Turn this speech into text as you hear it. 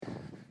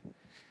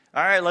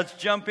All right, let's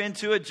jump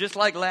into it. Just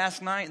like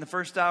last night in the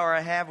first hour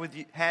I had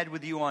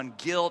with you on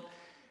guilt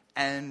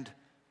and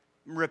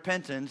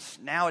repentance,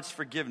 now it's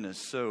forgiveness.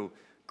 So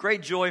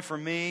great joy for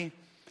me.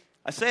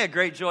 I say a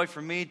great joy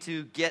for me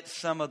to get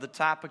some of the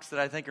topics that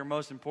I think are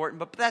most important,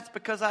 but that's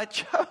because I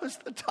chose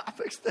the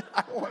topics that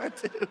I wanted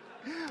to.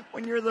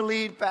 When you're the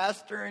lead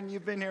pastor and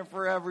you've been here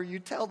forever, you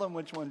tell them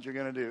which ones you're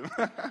going to do.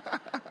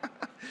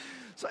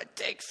 So I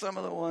take some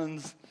of the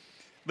ones.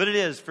 But it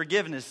is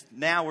forgiveness.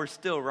 Now we're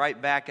still right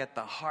back at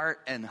the heart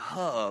and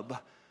hub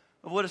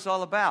of what it's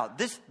all about.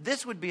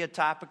 This would be a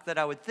topic that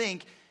I would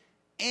think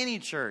any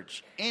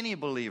church, any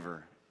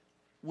believer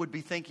would be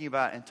thinking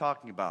about and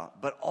talking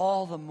about. But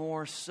all the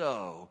more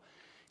so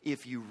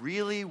if you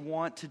really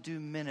want to do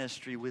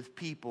ministry with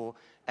people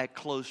at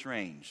close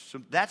range.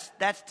 So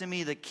that's to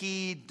me the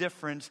key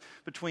difference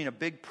between a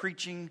big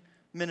preaching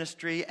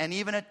ministry and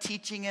even a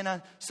teaching in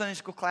a Sunday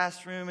school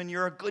classroom, and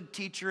you're a good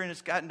teacher and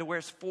it's gotten to where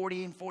it's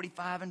 40 and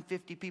 45 and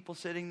 50 people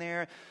sitting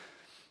there.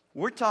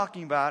 We're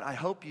talking about, I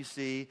hope you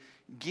see,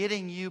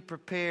 getting you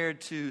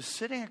prepared to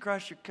sitting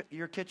across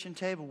your kitchen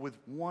table with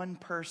one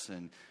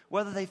person,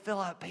 whether they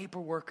fill out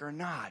paperwork or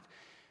not,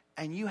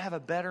 and you have a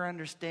better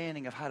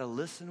understanding of how to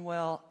listen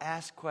well,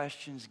 ask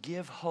questions,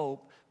 give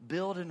hope,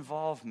 build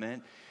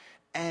involvement,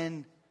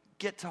 and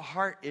get to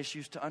heart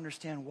issues to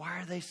understand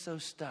why are they so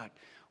stuck?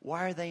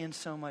 Why are they in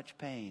so much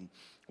pain?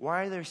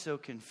 Why are they so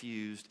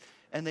confused?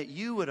 And that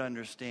you would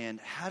understand,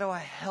 how do I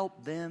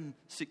help them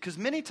see? Because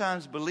many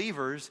times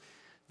believers,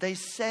 they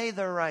say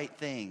the right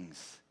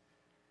things.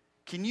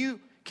 Can you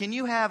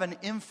have an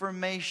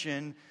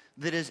information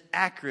that is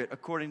accurate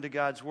according to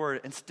God's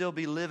word and still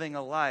be living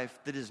a life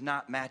that is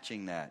not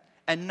matching that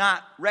and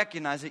not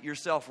recognize it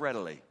yourself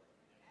readily?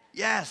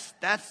 Yes,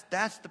 that's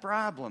the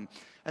problem.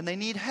 And they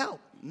need help.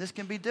 And this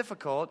can be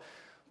difficult.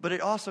 But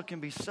it also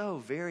can be so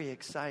very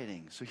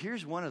exciting. So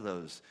here's one of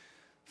those.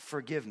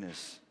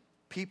 Forgiveness.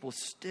 People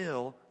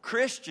still,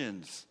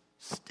 Christians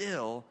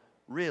still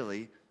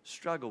really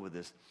struggle with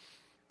this.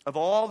 Of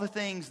all the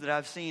things that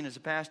I've seen as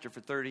a pastor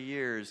for 30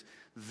 years,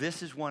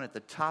 this is one at the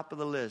top of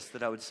the list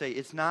that I would say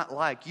it's not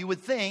like. You would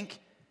think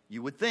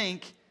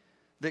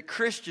that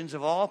Christians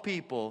of all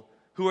people,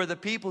 who are the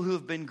people who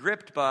have been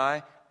gripped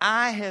by,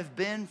 I have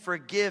been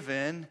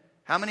forgiven.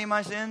 How many of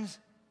my sins?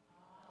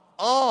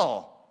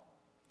 All.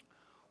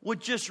 Would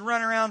just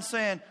run around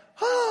saying,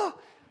 oh,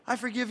 I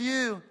forgive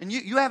you. And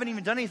you haven't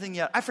even done anything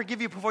yet. I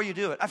forgive you before you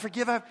do it. I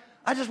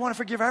just want to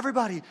forgive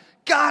everybody.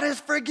 God has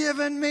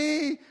forgiven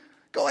me.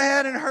 Go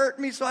ahead and hurt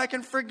me so I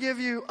can forgive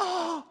you.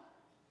 Oh,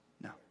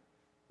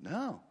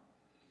 no,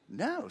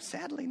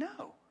 sadly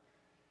no.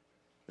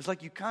 It's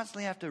like you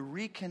constantly have to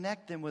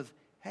reconnect them with,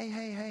 hey,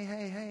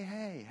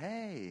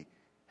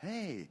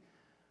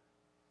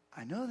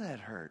 I know that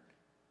hurt.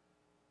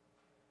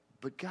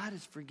 But God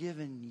has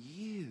forgiven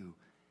you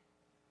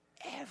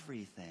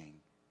everything.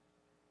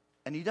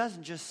 And he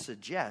doesn't just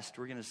suggest,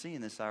 we're going to see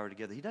in this hour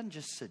together, he doesn't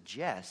just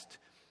suggest.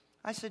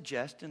 I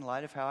suggest, in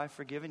light of how I've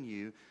forgiven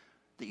you,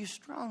 that you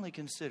strongly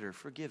consider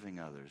forgiving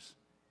others.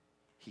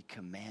 He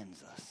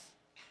commands us.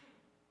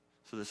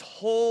 So this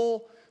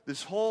whole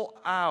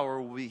hour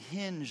will be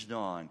hinged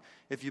on.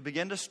 If you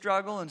begin to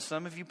struggle, and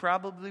some of you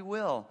probably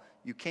will,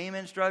 you came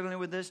in struggling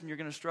with this and you're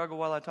going to struggle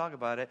while I talk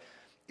about it.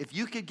 If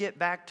you could get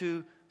back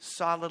to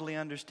solidly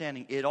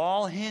understanding, it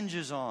all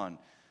hinges on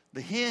the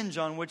hinge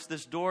on which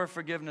this door of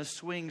forgiveness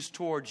swings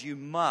towards. You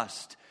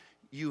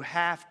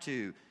have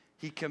to,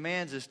 he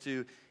commands us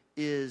to,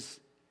 is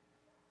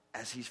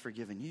as he's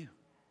forgiven you.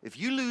 If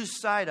you lose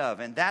sight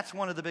of, and that's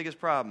one of the biggest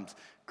problems,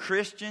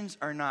 Christians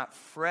are not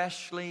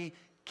freshly,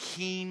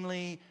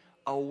 keenly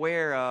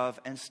aware of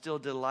and still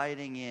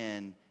delighting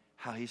in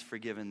how he's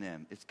forgiven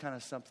them. It's kind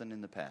of something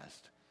in the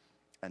past.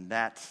 And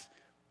that's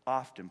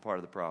often part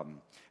of the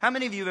problem. How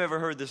many of you have ever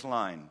heard this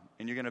line?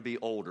 And you're going to be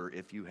older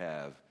if you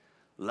have.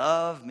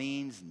 Love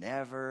means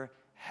never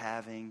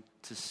having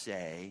to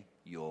say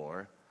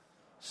you're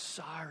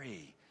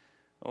sorry.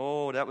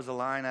 Oh, that was a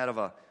line out of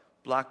a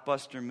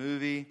blockbuster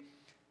movie.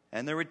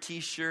 And there were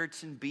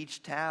t-shirts and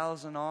beach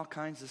towels and all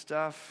kinds of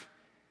stuff.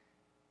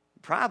 The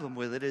problem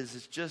with it is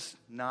it's just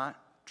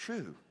not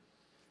true.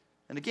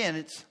 And again,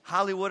 it's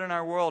Hollywood in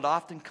our world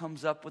often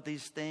comes up with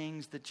these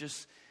things that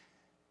just...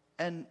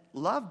 And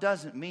love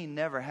doesn't mean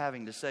never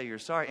having to say you're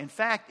sorry. In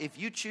fact, if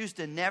you choose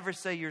to never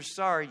say you're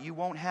sorry, you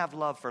won't have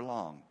love for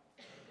long.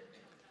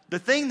 The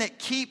thing that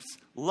keeps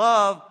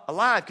love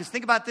alive, because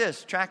think about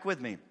this, track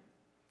with me.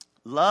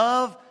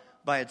 Love,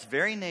 by its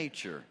very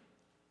nature,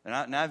 and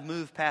I've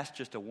moved past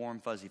just a warm,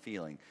 fuzzy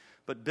feeling,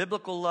 but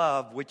biblical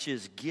love, which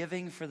is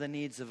giving for the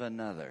needs of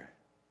another,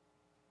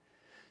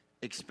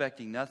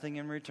 expecting nothing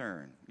in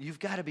return. You've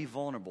got to be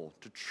vulnerable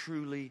to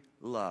truly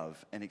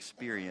love and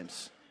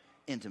experience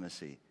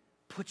intimacy.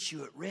 Puts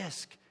you at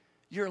risk.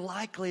 You're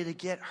likely to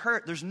get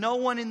hurt. There's no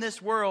one in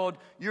this world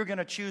you're going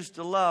to choose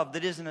to love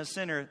that isn't a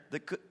sinner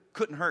that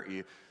couldn't hurt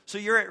you. So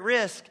you're at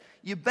risk.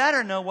 You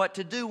better know what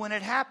to do when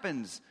it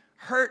happens.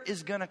 Hurt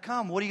is going to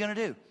come. What are you going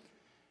to do?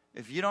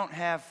 If you don't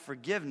have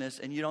forgiveness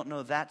and you don't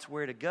know that's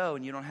where to go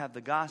and you don't have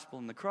the gospel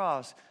and the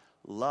cross,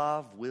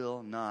 love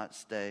will not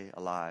stay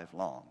alive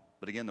long.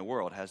 But again, the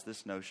world has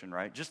this notion,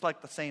 right? Just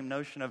like the same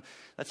notion of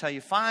that's how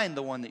you find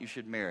the one that you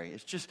should marry.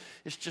 It's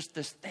just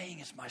this thing.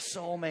 It's my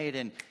soulmate,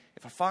 and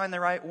if I find the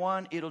right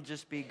one, it'll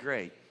just be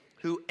great.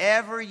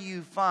 Whoever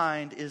you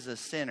find is a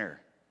sinner.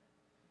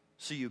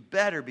 So you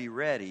better be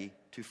ready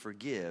to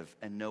forgive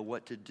and know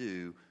what to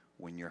do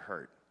when you're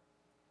hurt.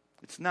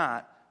 It's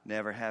not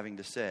never having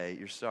to say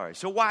you're sorry.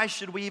 So why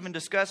should we even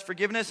discuss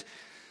forgiveness?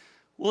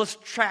 Well, let's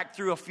track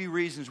through a few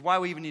reasons why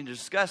we even need to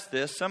discuss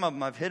this. Some of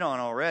them I've hit on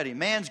already.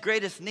 Man's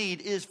greatest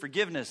need is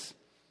forgiveness.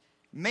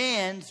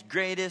 Man's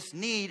greatest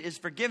need is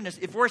forgiveness.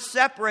 If we're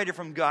separated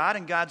from God,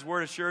 and God's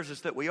word assures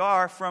us that we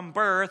are from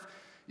birth,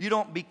 you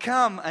don't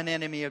become an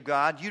enemy of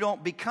God. You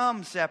don't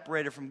become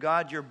separated from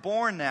God. You're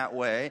born that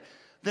way.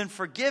 Then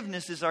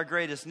forgiveness is our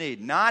greatest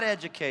need. Not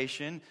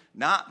education,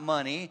 not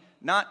money,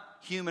 not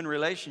human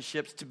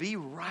relationships. To be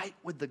right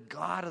with the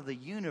God of the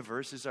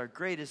universe is our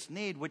greatest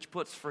need, which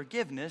puts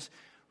forgiveness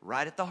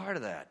right at the heart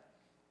of that.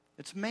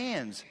 It's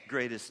man's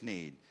greatest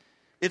need.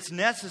 It's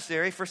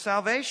necessary for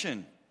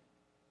salvation.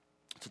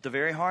 It's at the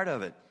very heart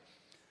of it.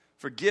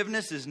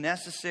 Forgiveness is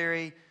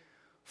necessary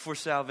for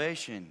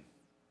salvation.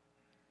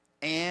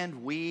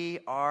 And we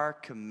are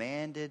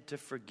commanded to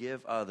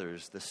forgive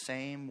others the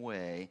same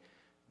way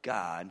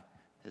God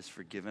has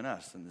forgiven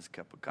us. And this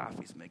cup of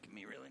coffee is making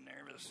me really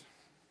nervous.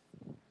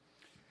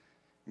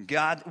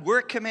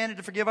 We're commanded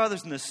to forgive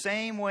others in the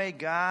same way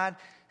God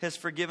has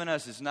forgiven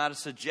us. It's not a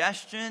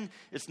suggestion.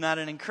 It's not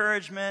an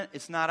encouragement.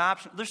 It's not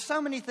optional. There's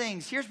so many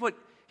things. Here's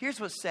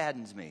what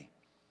saddens me.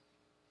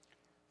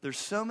 There's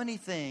so many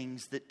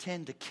things that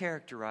tend to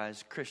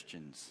characterize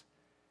Christians.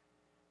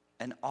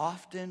 And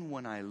often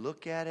when I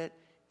look at it,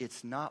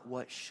 it's not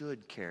what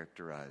should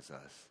characterize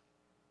us.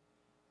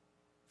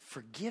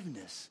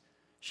 Forgiveness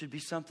should be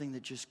something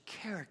that just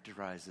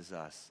characterizes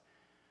us.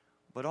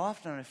 But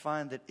often I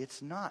find that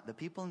it's not. The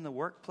people in the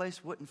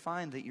workplace wouldn't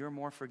find that you're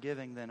more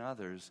forgiving than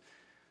others.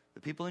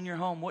 The people in your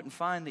home wouldn't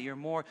find that you're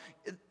more.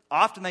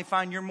 Often they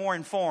find you're more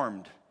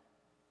informed.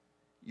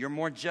 You're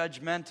more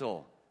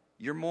judgmental.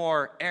 You're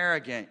more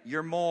arrogant.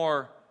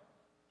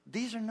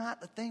 These are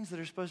not the things that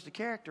are supposed to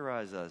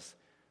characterize us.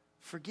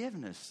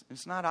 Forgiveness.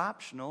 It's not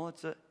optional.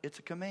 It's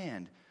a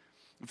command.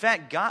 In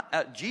fact,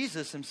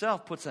 Jesus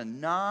himself puts a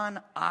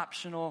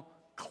non-optional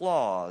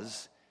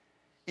clause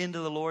into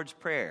the Lord's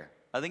Prayer.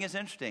 I think it's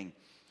interesting.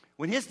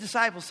 When his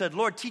disciples said,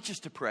 Lord, teach us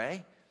to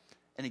pray,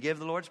 and he gave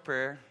the Lord's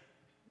Prayer,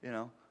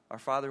 our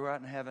Father who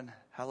art in heaven,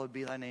 hallowed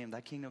be thy name,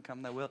 thy kingdom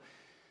come, thy will.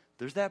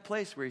 There's that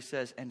place where he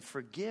says, and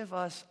forgive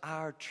us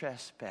our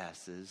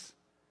trespasses.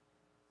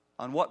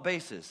 On what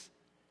basis?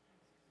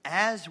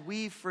 As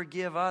we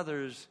forgive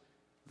others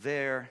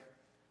their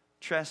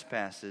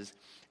trespasses.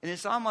 And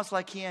it's almost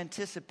like he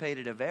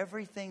anticipated of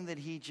everything that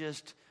he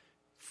just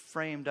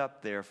framed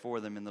up there for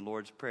them in the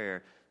Lord's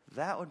Prayer.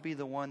 That would be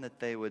the one that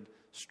they would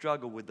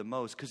struggle with the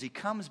most, because he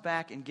comes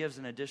back and gives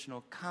an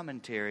additional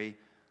commentary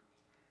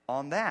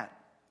on that.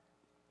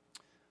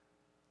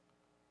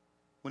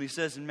 When he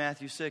says in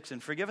Matthew 6,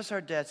 and forgive us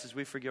our debts as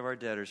we forgive our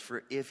debtors,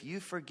 for if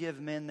you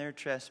forgive men their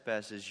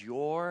trespasses,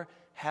 your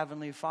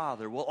heavenly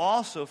Father will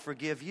also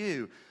forgive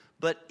you.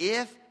 But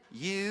if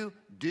you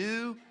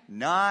do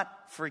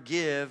not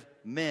forgive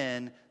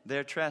men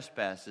their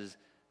trespasses,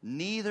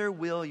 neither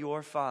will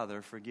your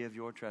Father forgive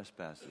your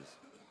trespasses.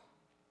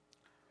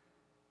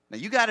 Now,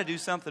 you got to do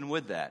something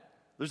with that.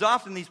 There's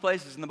often these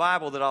places in the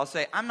Bible that I'll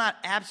say, I'm not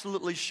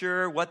absolutely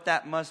sure what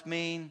that must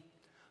mean,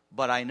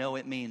 but I know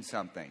it means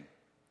something.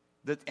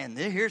 And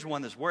here's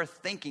one that's worth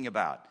thinking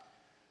about.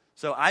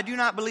 So I do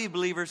not believe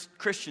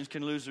Christians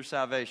can lose their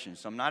salvation.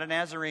 So I'm not a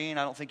Nazarene.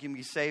 I don't think you can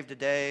be saved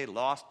today,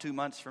 lost 2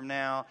 months from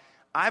now.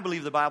 I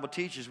believe the Bible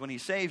teaches when he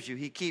saves you,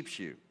 he keeps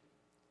you.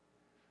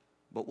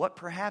 But what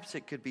perhaps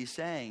it could be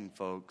saying,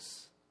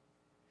 folks,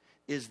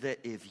 is that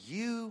if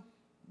you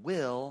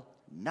will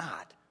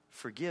not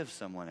forgive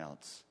someone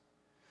else,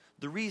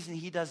 the reason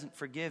he doesn't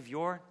forgive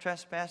your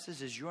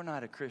trespasses is you're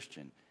not a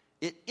Christian.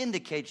 It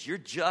indicates you're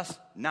just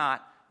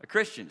not a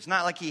Christian. It's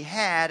not like he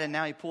had and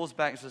now he pulls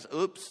back and says,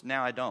 oops,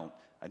 now I don't.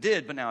 I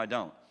did, but now I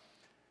don't.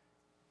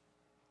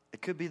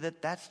 It could be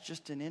that that's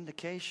just an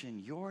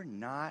indication you're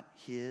not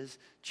his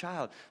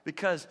child.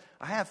 Because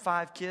I have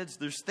 5 kids.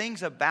 There's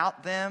things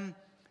about them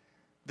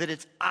that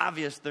it's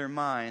obvious they're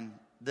mine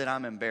that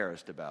I'm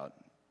embarrassed about.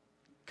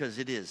 Because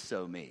it is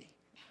so me.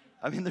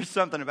 I mean, there's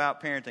something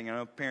about parenting. I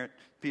know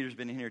Peter's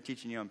been in here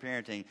teaching you on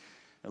parenting.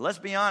 And let's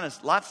be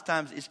honest, lots of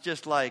times it's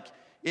just like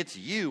it's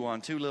you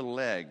on 2 little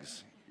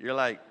legs. You're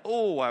like,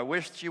 oh, I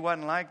wish she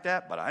wasn't like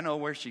that, but I know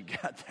where she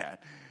got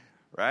that,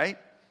 right?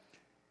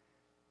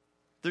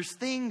 There's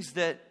things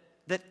that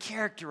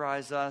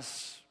characterize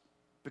us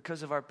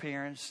because of our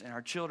parents and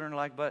our children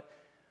like, but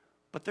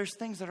there's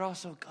things that are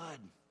also good.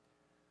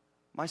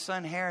 My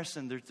son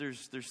Harrison,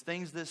 there's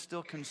things that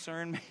still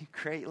concern me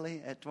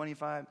greatly at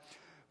 25,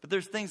 but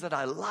there's things that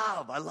I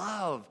love. I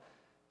love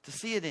to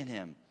see it in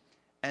him.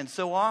 And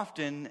so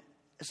often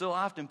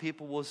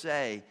people will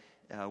say,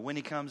 when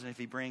he comes and if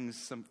he brings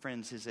some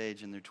friends his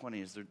age in their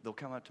 20s, they'll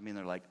come up to me and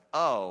they're like,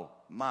 oh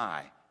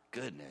my,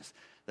 goodness.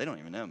 They don't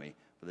even know me,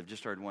 but they've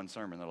just heard one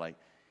sermon. They're like,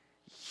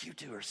 you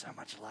two are so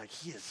much alike.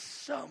 He is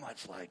so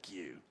much like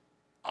you.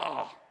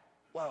 Oh,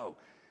 whoa.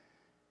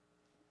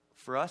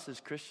 For us as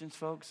Christians,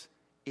 folks,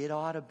 it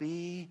ought to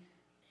be,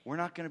 we're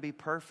not going to be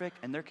perfect,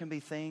 and there can be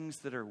things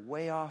that are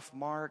way off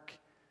mark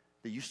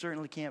that you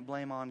certainly can't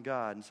blame on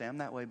God and say, I'm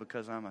that way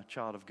because I'm a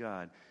child of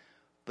God.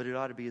 But it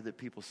ought to be that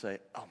people say,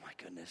 oh my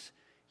goodness,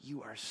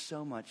 you are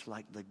so much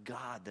like the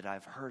God that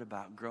I've heard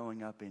about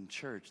growing up in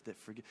church that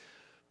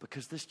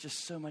because this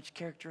just so much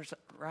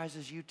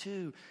characterizes you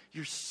too.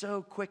 You're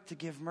so quick to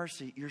give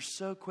mercy. You're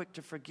so quick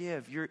to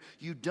forgive.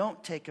 You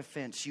don't take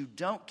offense. You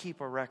don't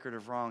keep a record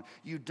of wrong.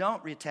 You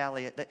don't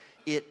retaliate.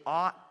 It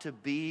ought to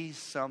be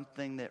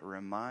something that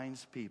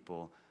reminds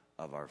people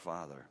of our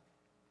Father.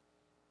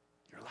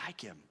 You're like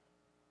Him.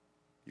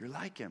 You're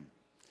like Him.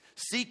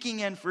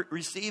 Seeking and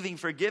receiving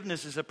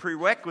forgiveness is a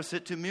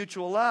prerequisite to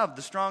mutual love,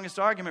 the strongest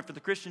argument for the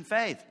Christian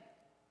faith.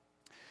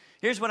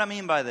 Here's what I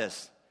mean by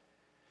this.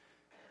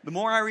 The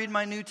more I read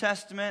my New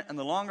Testament and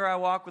the longer I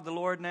walk with the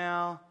Lord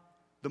now,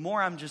 the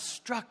more I'm just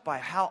struck by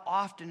how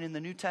often in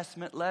the New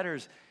Testament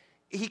letters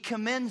He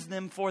commends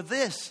them for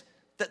this,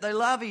 that they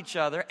love each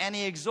other, and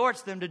He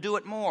exhorts them to do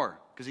it more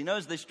because He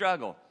knows they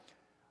struggle.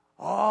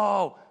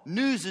 Oh,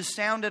 news is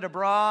sounded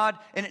abroad,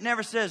 and it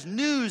never says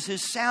news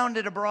has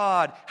sounded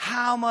abroad.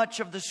 How much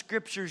of the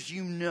scriptures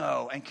you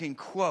know and can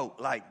quote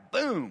like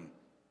boom?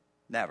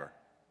 Never.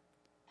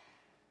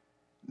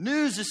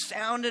 News is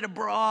sounded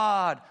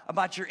abroad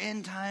about your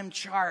end time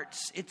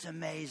charts. It's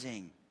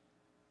amazing.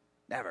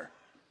 Never.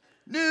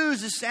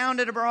 News is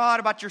sounded abroad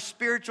about your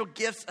spiritual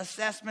gifts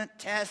assessment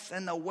tests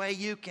and the way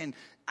you can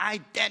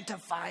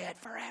identify it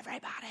for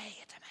everybody.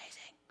 It's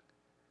amazing.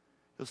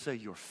 He'll say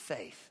your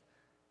faith,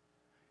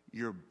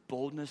 your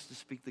boldness to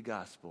speak the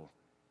gospel,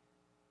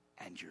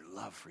 and your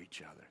love for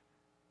each other.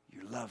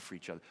 Your love for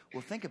each other.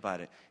 Well, think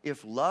about it.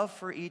 If love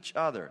for each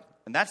other,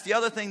 and that's the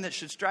other thing that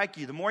should strike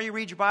you. The more you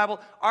read your Bible,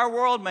 our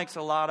world makes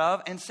a lot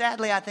of, and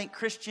sadly, I think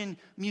Christian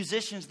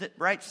musicians that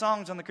write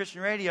songs on the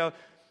Christian radio,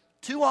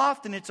 too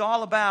often it's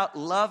all about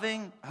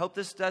loving. I hope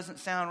this doesn't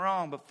sound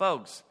wrong, but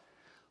folks,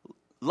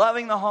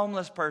 loving the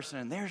homeless person.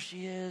 And there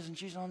she is, and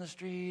she's on the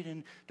street,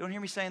 and don't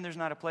hear me saying there's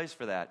not a place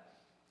for that.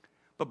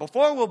 But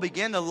before we'll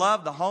begin to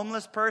love the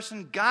homeless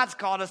person, God's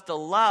called us to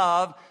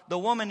love the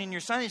woman in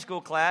your Sunday school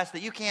class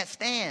that you can't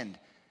stand.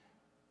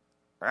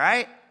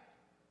 Right?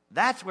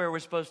 That's where we're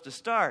supposed to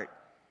start.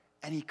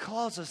 And He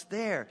calls us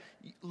there.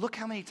 Look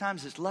how many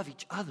times it's love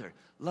each other.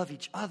 Love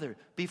each other.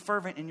 Be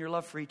fervent in your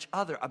love for each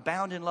other.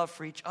 Abound in love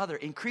for each other.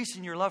 Increase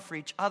in your love for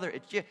each other.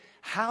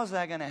 How's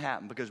that going to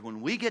happen? Because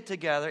when we get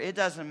together, it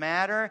doesn't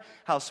matter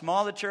how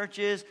small the church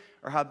is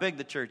or how big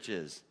the church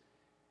is.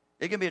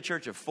 It can be a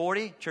church of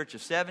 40, church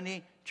of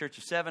 70, church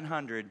of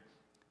 700.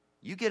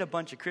 You get a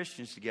bunch of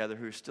Christians together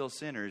who are still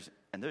sinners,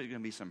 and there's going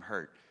to be some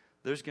hurt.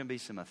 There's going to be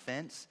some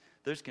offense.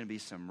 There's going to be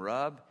some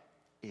rub.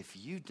 If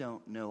you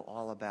don't know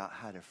all about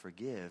how to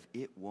forgive,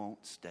 it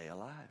won't stay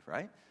alive,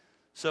 right?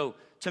 So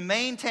to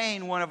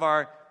maintain one of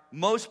our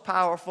most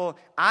powerful,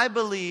 I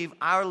believe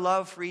our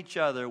love for each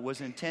other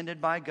was intended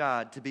by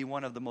God to be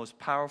one of the most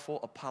powerful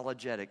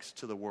apologetics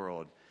to the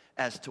world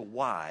as to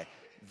why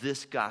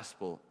this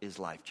gospel is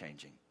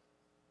life-changing.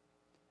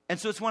 And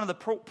so it's one of the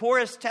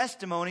poorest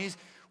testimonies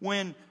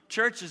when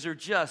churches are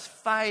just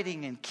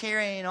fighting and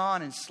carrying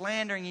on and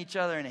slandering each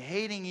other and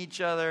hating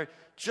each other,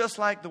 just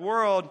like the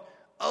world,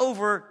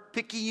 over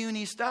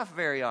picayune stuff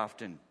very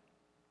often.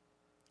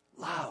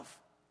 Love.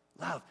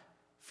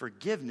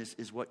 Forgiveness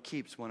is what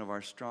keeps one of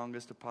our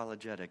strongest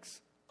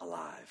apologetics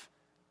alive.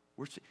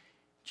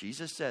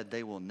 Jesus said,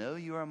 they will know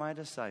you are my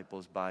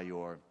disciples by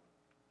your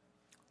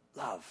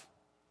love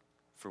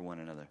for one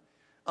another.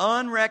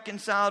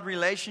 Unreconciled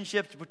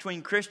relationships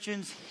between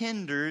Christians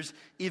hinders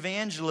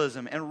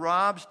evangelism and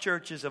robs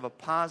churches of a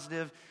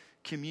positive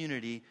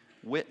community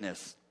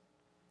witness.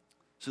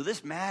 So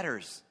this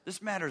matters.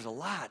 This matters a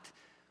lot.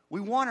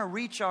 We want to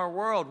reach our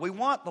world. We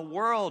want the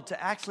world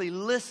to actually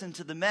listen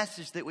to the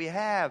message that we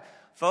have.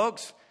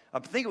 Folks, I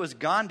think it was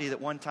Gandhi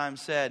that one time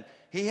said,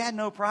 he had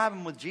no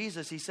problem with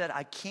Jesus. He said,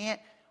 I can't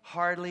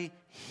hardly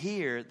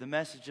hear the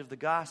message of the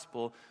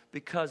gospel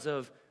because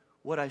of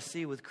what I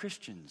see with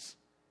Christians.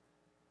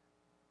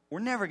 We're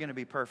never going to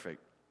be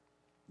perfect.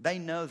 They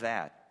know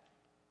that.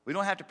 We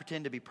don't have to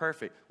pretend to be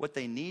perfect. What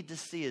they need to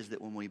see is that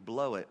when we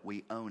blow it,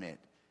 we own it,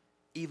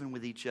 even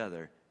with each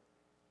other,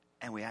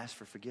 and we ask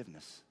for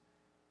forgiveness.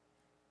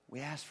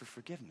 We ask for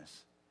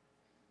forgiveness.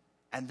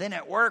 And then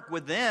at work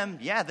with them,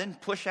 then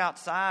push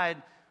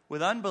outside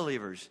with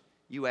unbelievers.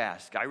 You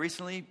ask. I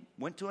recently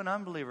went to an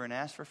unbeliever and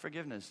asked for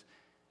forgiveness.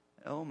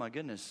 Oh my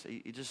goodness.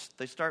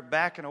 They start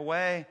backing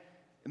away.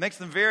 It makes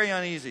them very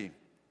uneasy.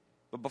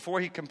 But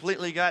before he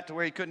completely got to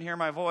where he couldn't hear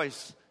my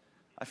voice,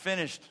 I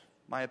finished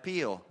my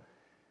appeal.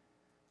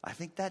 I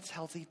think that's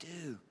healthy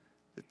too.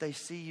 That they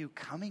see you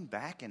coming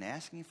back and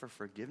asking for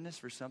forgiveness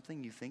for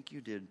something you think you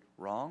did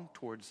wrong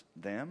towards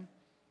them.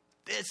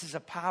 This is a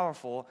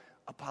powerful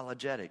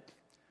apologetic.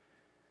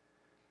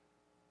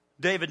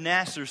 David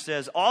Nasser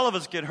says, all of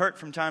us get hurt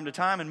from time to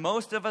time, and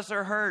most of us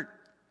are hurt.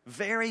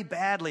 very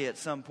badly at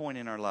some point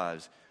in our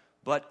lives.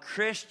 But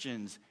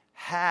Christians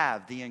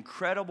have the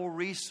incredible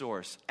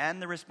resource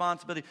and the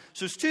responsibility.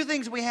 So there's two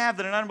things we have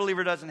that an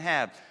unbeliever doesn't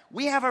have.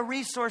 We have a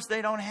resource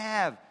they don't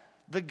have: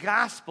 the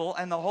gospel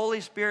and the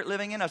Holy Spirit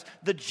living in us.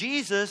 The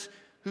Jesus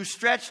who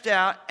stretched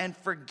out and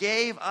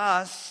forgave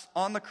us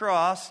on the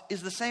cross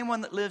is the same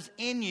one that lives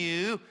in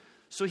you.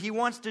 So he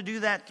wants to do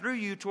that through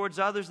you towards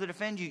others that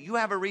offend you. You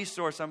have a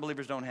resource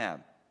unbelievers don't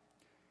have.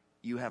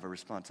 You have a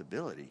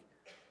responsibility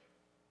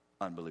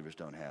unbelievers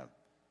don't have.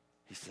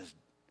 He says,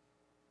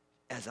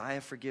 as I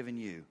have forgiven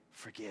you,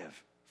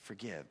 forgive.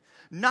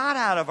 Not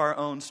out of our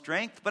own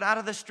strength, but out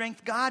of the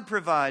strength God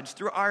provides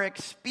through our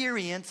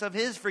experience of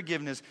his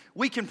forgiveness.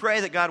 We can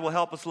pray that God will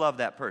help us love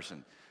that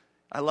person.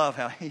 I love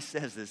how he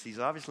says this. He's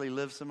obviously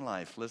lived some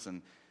life.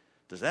 Listen,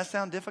 does that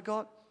sound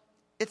difficult?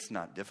 It's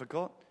not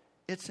difficult.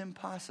 It's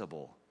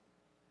impossible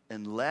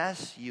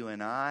unless you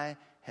and I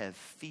have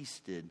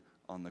feasted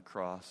on the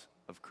cross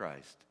of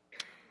Christ.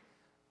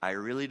 I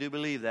really do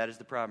believe that is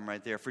the problem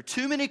right there. For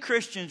too many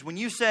Christians, when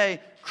you say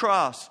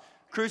cross,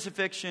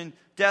 crucifixion,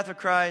 death of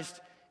Christ,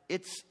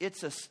 it's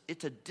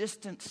a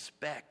distant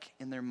speck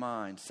in their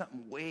mind,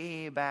 something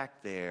way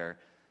back there.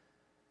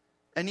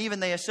 And even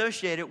they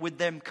associate it with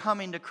them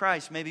coming to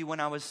Christ, maybe when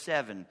I was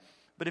 7.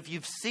 But if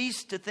you've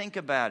ceased to think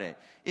about it,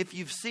 if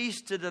you've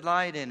ceased to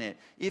delight in it,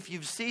 if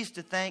you've ceased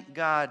to thank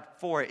God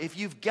for it, if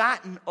you've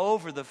gotten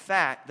over the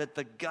fact that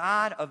the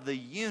God of the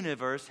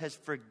universe has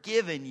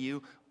forgiven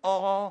you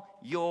all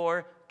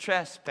your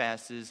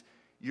trespasses,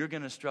 you're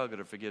going to struggle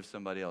to forgive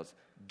somebody else.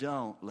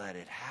 Don't let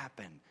it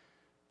happen.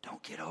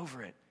 Don't get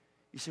over it.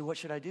 You say, what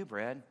should I do,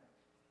 Brad?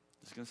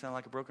 This is going to sound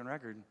like a broken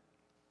record.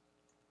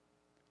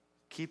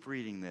 Keep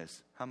reading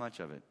this. How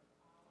much of it?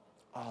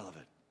 All of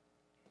it.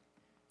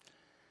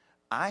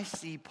 I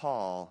see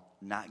Paul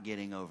not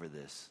getting over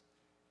this.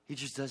 He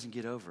just doesn't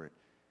get over it.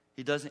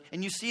 He doesn't.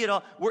 And you see it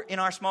all. We're in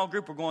our small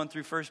group. We're going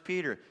through 1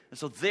 Peter. And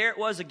so there it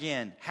was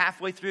again,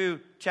 halfway through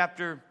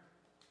chapter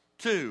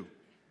 2,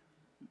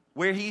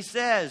 where he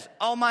says,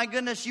 oh my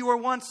goodness, you were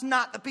once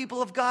not the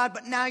people of God,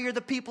 but now you're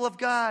the people of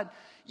God.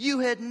 You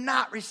had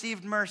not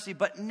received mercy,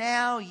 but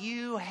now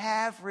you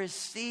have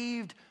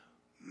received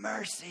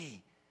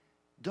mercy.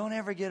 Don't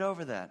ever get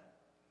over that.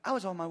 I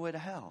was on my way to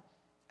hell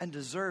and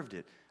deserved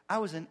it. I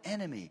was an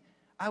enemy.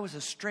 I was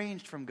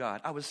estranged from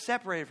God. I was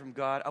separated from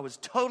God. I was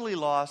totally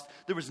lost.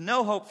 There was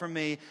no hope for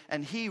me.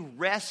 And he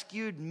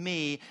rescued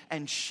me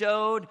and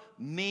showed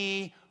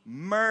me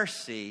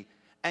mercy.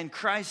 And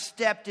Christ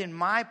stepped in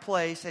my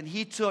place and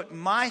he took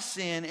my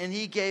sin and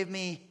he gave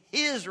me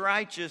his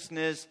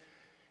righteousness.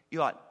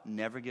 You ought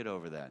never get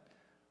over that.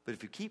 But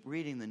if you keep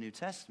reading the New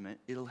Testament,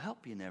 it'll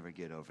help you never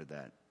get over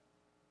that.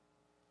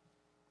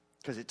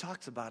 Because it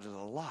talks about it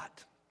a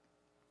lot.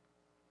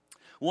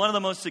 One of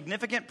the most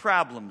significant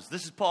problems,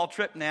 this is Paul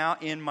Tripp now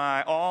in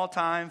my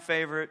all-time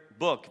favorite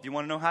book. If you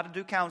want to know how to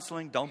do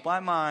counseling, don't buy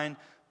mine,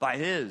 buy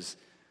his.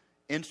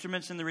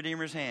 Instruments in the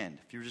Redeemer's Hand.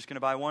 If you're just going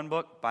to buy one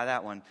book, buy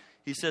that one.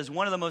 He says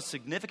one of the most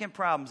significant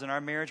problems in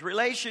our marriage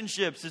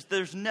relationships is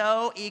there's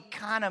no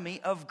economy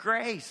of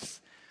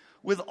grace.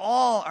 With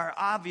all our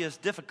obvious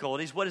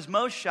difficulties, what is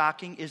most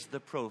shocking is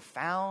the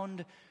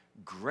profound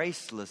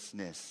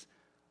gracelessness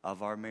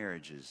of our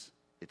marriages.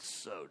 It's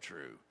so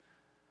true.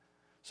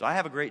 So I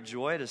have a great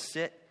joy to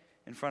sit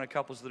in front of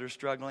couples that are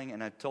struggling,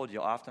 and I told you,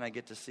 often I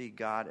get to see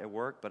God at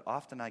work, but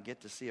often I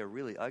get to see a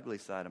really ugly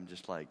side. I'm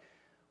just like,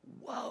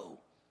 whoa.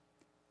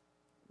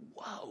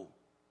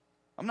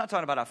 I'm not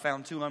talking about I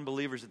found 2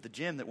 unbelievers at the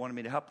gym that wanted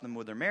me to help them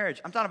with their marriage.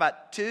 I'm talking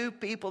about 2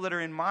 people that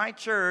are in my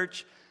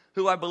church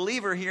who I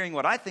believe are hearing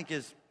what I think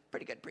is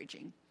pretty good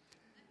preaching.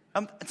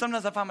 And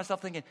sometimes I find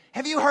myself thinking,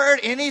 have you heard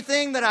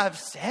anything that I've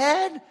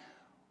said?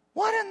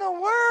 What in the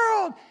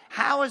world?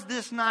 How is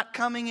this not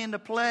coming into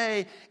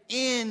play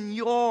in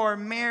your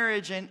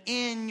marriage and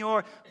in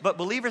your... But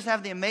believers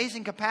have the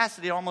amazing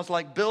capacity to almost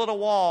like build a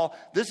wall.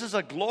 This is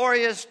a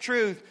glorious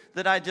truth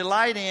that I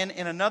delight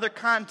in another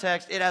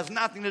context. It has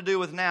nothing to do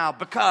with now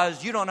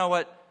because you don't know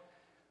what...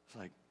 It's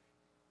like,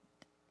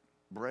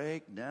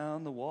 break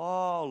down the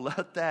wall.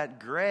 Let that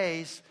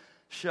grace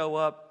show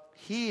up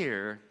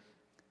here.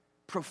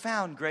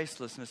 Profound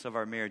gracelessness of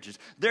our marriages.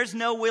 There's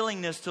no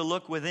willingness to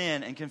look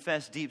within and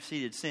confess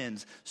deep-seated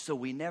sins, so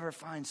we never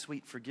find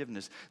sweet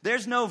forgiveness.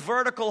 There's no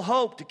vertical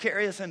hope to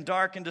carry us in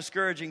dark and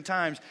discouraging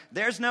times.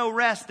 There's no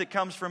rest that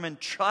comes from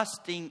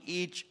entrusting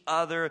each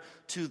other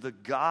to the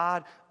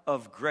God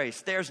of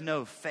grace. There's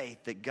no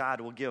faith that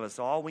God will give us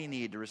all we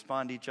need to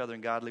respond to each other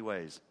in godly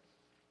ways.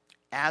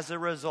 As a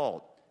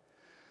result,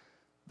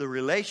 the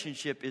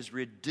relationship is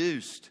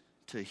reduced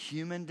to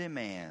human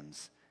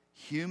demands,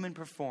 human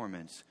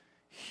performance,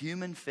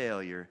 human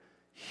failure,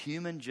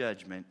 human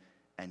judgment,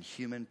 and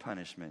human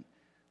punishment.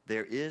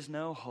 There is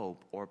no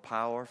hope or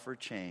power for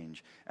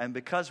change. And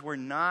because we're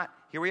not,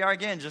 here we are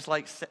again, just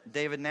like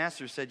David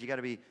Nasser said, you got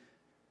to be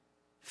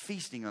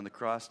feasting on the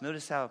cross.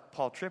 Notice how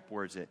Paul Tripp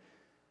words it.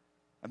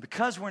 And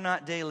because we're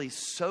not daily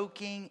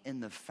soaking in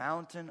the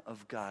fountain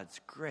of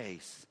God's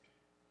grace,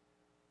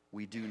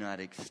 we do not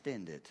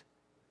extend it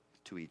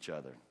to each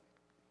other.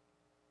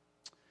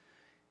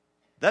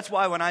 That's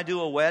why when I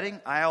do a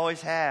wedding, I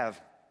always have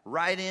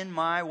right in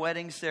my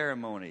wedding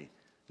ceremony,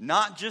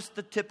 not just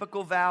the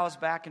typical vows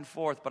back and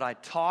forth, but I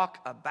talk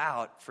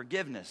about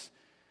forgiveness.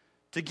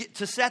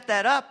 To set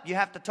that up, you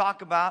have to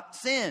talk about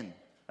sin.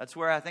 That's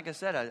where I think I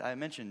said, I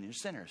mentioned you're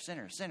sinner,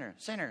 sinner, sinner,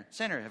 sinner,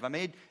 sinner. Have I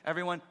made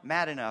everyone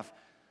mad enough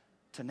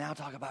to now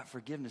talk about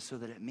forgiveness so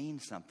that it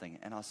means something?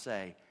 And I'll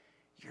say,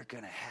 you're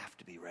going to have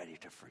to be ready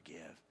to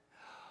forgive.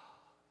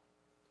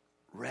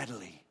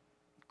 Readily,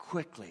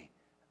 quickly,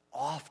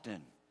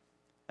 often.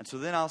 And so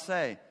then I'll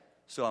say,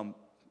 so I'm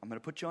going to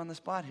put you on the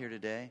spot here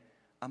today.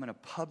 I'm going to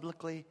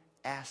publicly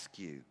ask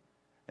you.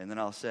 And then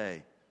I'll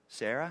say,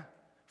 Sarah,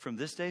 from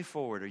this day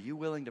forward, are you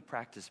willing to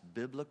practice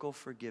biblical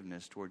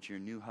forgiveness towards your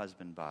new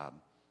husband, Bob?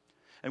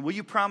 And will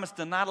you promise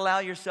to not allow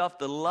yourself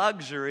the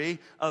luxury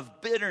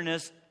of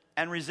bitterness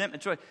and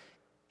resentment?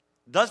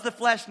 Does the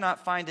flesh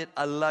not find it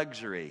a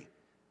luxury?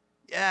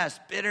 Yes,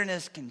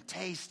 bitterness can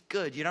taste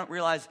good. You don't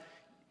realize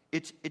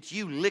it's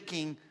you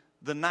licking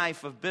the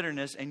knife of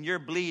bitterness and you're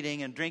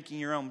bleeding and drinking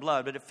your own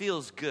blood, but it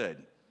feels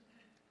good.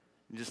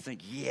 You just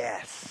think,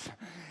 yes,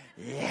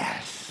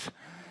 yes,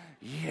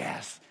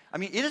 yes. I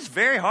mean, it is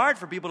very hard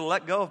for people to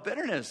let go of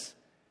bitterness.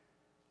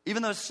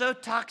 Even though it's so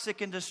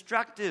toxic and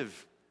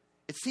destructive,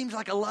 it seems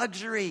like a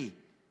luxury.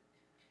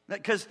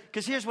 Because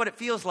here's what it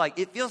feels like.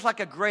 It feels like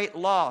a great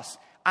loss.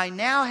 I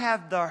now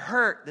have the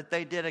hurt that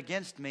they did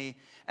against me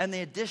and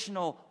the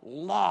additional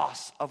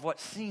loss of what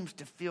seems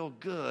to feel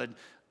good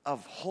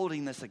of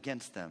holding this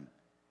against them.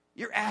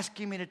 You're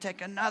asking me to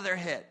take another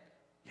hit.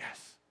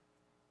 Yes.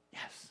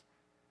 Yes.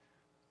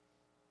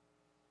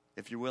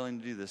 If you're willing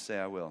to do this, say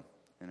I will.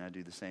 And I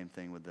do the same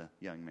thing with the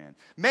young man.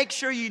 Make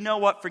sure you know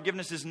what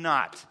forgiveness is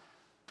not.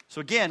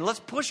 So again, let's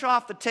push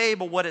off the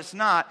table what it's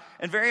not.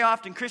 And very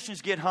often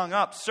Christians get hung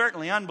up.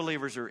 Certainly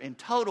unbelievers are in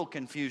total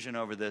confusion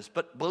over this.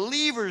 But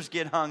believers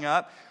get hung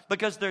up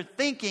because they're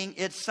thinking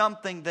it's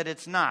something that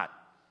it's not.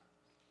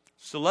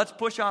 So let's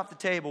push off the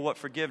table what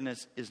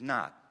forgiveness is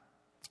not.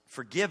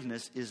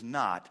 Forgiveness is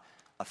not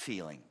a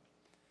feeling.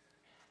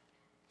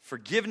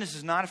 Forgiveness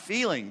is not a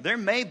feeling. There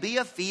may be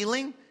a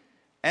feeling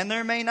and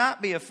there may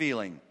not be a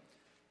feeling.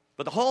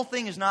 But the whole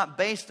thing is not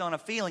based on a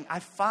feeling. I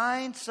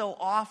find so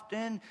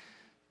often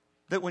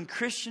that when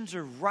Christians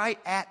are right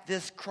at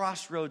this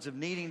crossroads of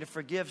needing to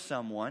forgive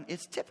someone,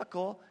 it's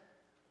typical.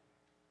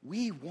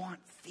 We want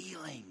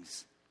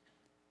feelings.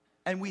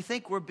 And we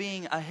think we're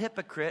being a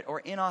hypocrite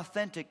or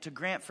inauthentic to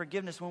grant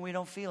forgiveness when we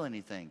don't feel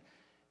anything.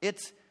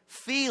 It's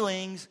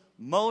feelings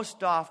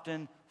most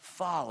often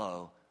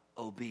follow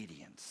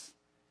obedience.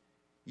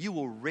 You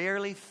will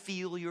rarely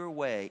feel your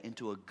way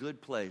into a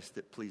good place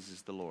that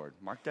pleases the Lord.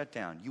 Mark that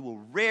down. You will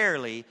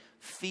rarely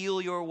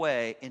feel your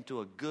way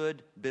into a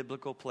good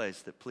biblical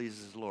place that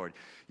pleases the Lord.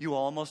 You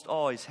almost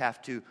always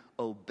have to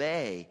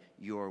obey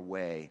your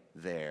way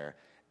there,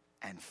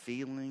 and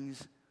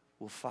feelings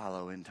will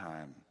follow in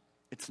time.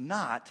 It's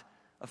not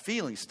a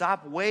feeling.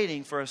 Stop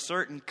waiting for a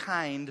certain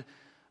kind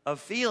of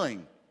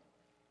feeling.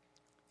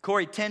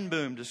 Corrie ten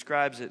Boom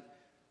describes it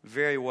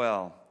very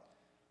well.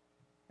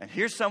 And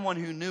here's someone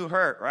who knew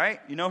hurt, right?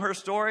 You know her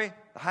story?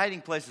 The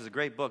Hiding Place is a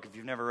great book if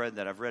you've never read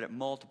that. I've read it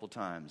multiple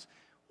times.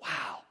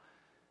 Wow.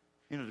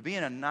 You know, to be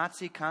in a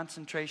Nazi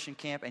concentration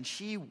camp, and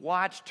she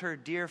watched her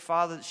dear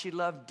father that she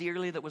loved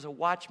dearly, that was a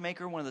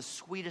watchmaker, one of the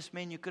sweetest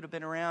men you could have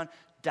been around,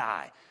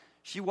 die.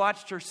 She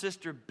watched her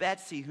sister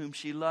Betsy, whom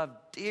she loved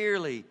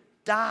dearly,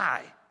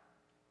 die.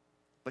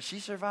 But she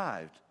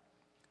survived.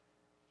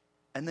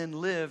 And then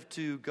lived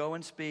to go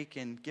and speak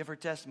and give her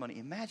testimony.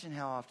 Imagine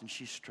how often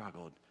she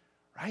struggled,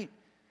 right?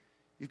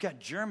 You've got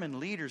German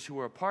leaders who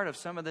were a part of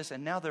some of this,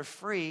 and now they're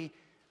free,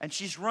 and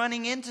she's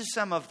running into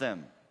some of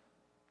them.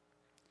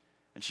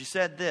 And she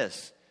said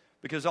this,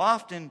 because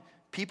often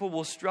people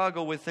will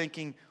struggle with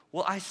thinking,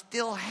 well, I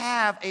still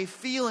have a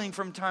feeling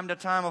from time to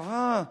time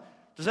of,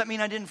 does that mean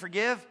I didn't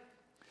forgive?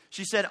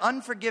 She said,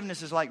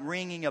 unforgiveness is like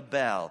ringing a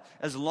bell.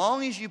 As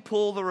long as you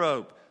pull the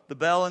rope, the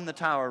bell in the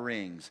tower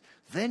rings.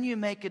 Then you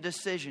make a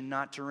decision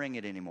not to ring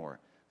it anymore.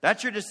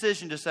 That's your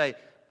decision to say,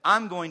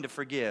 I'm going to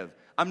forgive.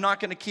 I'm not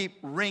going to keep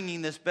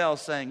ringing this bell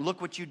saying,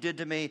 look what you did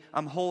to me.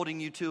 I'm holding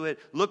you to it.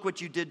 Look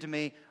what you did to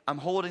me. I'm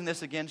holding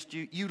this against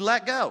you. You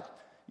let go.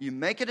 You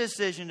make a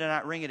decision to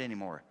not ring it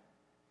anymore.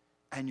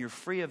 And you're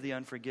free of the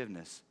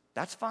unforgiveness.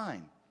 That's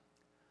fine.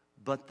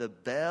 But the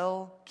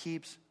bell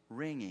keeps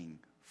ringing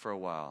for a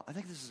while. I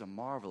think this is a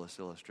marvelous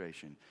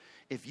illustration.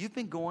 If you've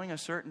been going a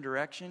certain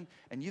direction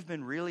and you've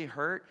been really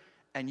hurt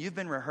and you've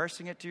been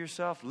rehearsing it to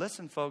yourself,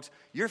 listen, folks,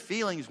 your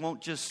feelings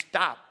won't just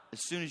stop as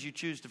soon as you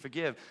choose to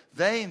forgive.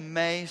 They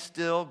may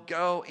still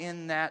go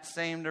in that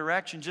same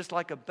direction, just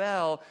like a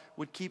bell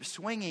would keep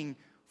swinging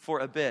for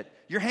a bit.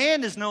 Your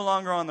hand is no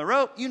longer on the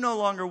rope. You no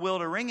longer will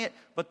to ring it,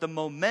 but the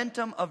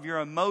momentum of your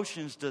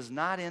emotions does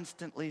not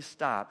instantly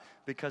stop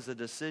because the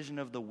decision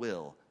of the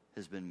will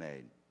has been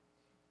made.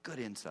 Good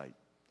insight.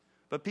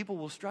 But people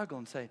will struggle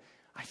and say,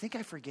 I think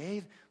I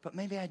forgave, but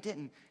maybe I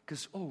didn't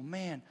because, oh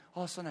man,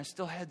 all of a sudden I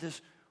still had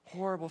this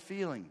horrible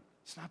feeling.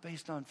 It's not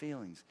based on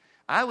feelings.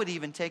 I would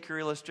even take her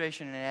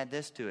illustration and add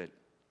this to it.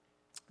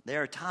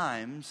 There are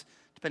times,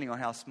 depending on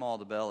how small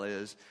the bell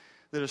is,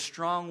 that a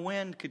strong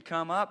wind could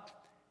come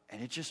up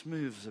and it just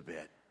moves a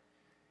bit.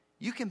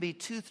 You can be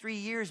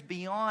 2-3 years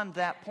beyond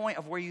that point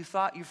of where you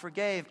thought you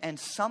forgave, and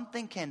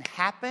something can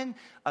happen,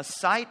 a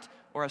sight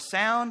or a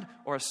sound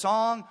or a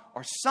song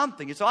or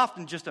something. It's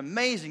often just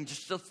amazing,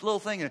 just this little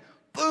thing, and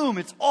boom,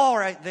 it's all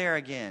right there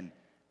again.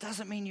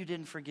 Doesn't mean you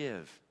didn't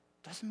forgive.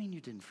 Doesn't mean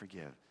you didn't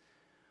forgive.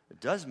 It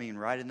does mean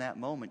right in that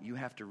moment you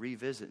have to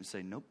revisit and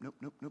say, nope,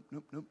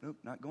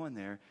 not going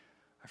there.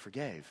 I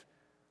forgave.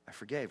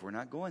 We're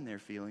not going there,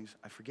 feelings.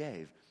 I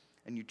forgave.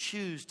 And you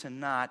choose to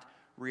not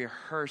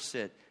rehearse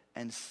it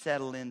and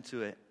settle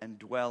into it and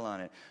dwell on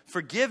it.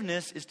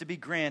 Forgiveness is to be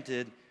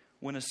granted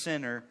when a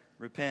sinner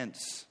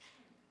repents.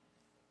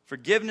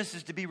 Forgiveness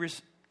is to be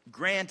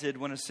granted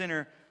when a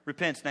sinner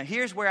repents. Now,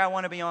 here's where I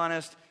want to be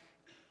honest.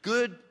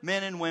 Good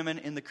men and women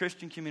in the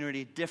Christian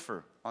community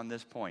differ on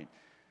this point.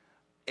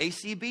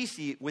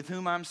 ACBC, with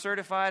whom I'm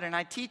certified, and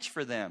I teach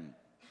for them.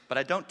 But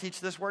I don't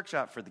teach this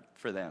workshop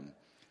for them.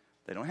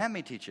 They don't have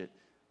me teach it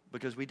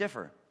because we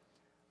differ.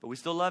 But we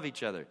still love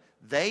each other.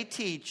 They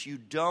teach you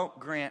don't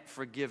grant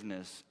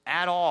forgiveness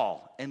at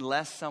all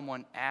unless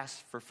someone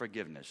asks for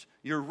forgiveness.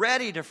 You're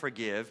ready to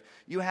forgive.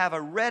 You have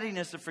a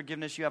readiness of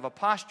forgiveness. You have a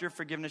posture of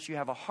forgiveness. You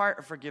have a heart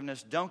of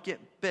forgiveness. Don't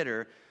get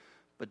bitter,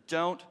 but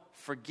don't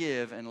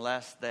forgive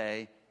unless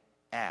they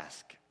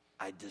ask.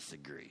 I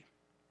disagree.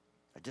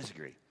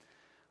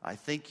 I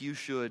think you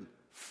should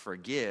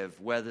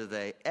forgive whether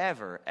they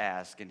ever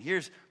ask. And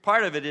here's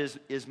part of it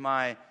is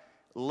my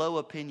low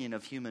opinion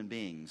of human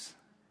beings,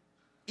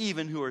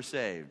 even who are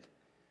saved.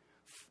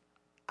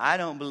 I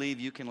don't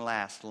believe you can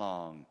last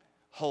long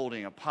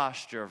holding a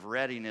posture of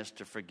readiness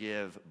to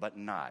forgive, but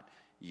not.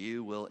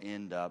 You will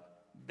end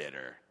up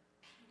bitter.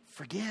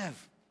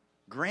 Forgive.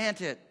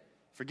 Grant it.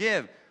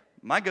 Forgive.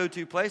 My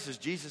go-to place is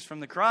Jesus from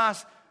the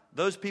cross.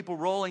 Those people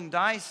rolling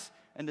dice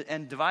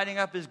and dividing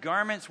up his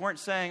garments weren't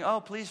saying,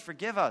 oh, please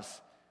forgive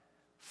us.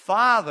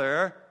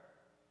 Father,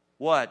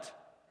 what?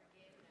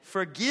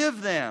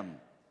 Forgive them,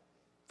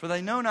 for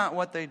they know not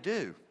what they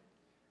do.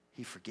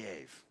 He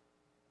forgave.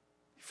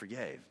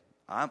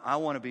 I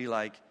want to be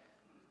like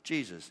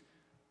Jesus.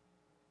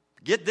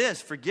 Get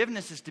this,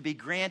 forgiveness is to be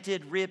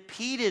granted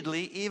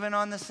repeatedly, even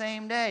on the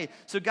same day.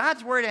 So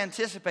God's word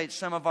anticipates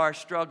some of our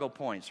struggle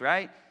points,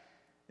 right?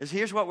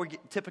 Here's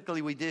what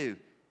typically we do.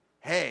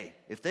 Hey,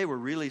 if they were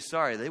really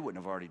sorry, they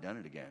wouldn't have already done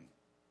it again.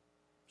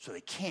 So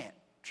they can't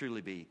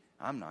truly be,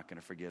 I'm not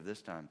going to forgive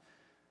this time.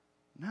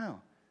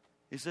 No.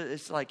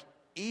 It's like,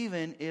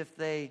 even if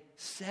they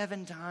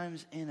 7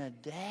 times in a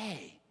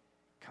day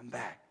come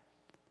back,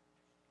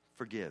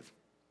 forgive.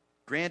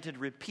 Granted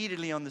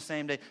repeatedly on the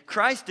same day.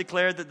 Christ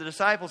declared that the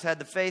disciples had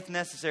the faith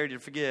necessary to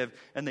forgive,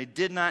 and they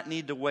did not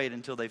need to wait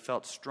until they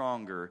felt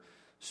stronger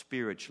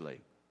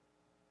spiritually.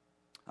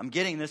 I'm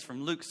getting this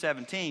from Luke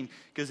 17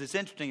 because it's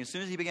interesting. As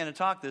soon as he began to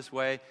talk this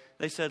way,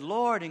 they said,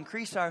 Lord,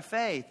 increase our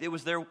faith. It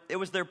was their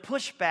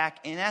pushback,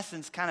 in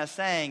essence, kind of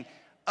saying,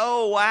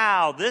 oh,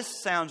 wow,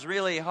 this sounds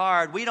really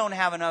hard. We don't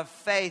have enough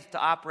faith to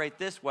operate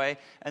this way.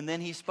 And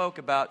then he spoke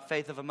about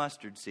faith of a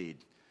mustard seed.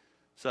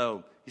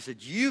 So he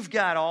said, you've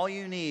got all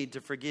you need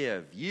to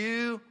forgive.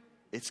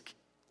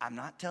 I'm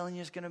not telling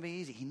you it's going to be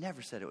easy. He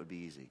never said it would be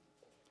easy.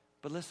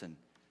 But listen,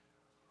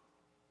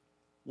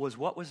 was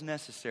what was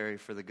necessary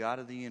for the God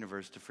of the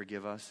universe to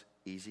forgive us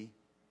easy?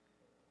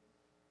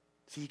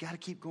 See, you got to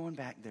keep going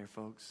back there,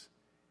 folks.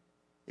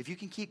 If you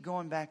can keep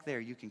going back there,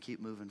 you can keep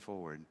moving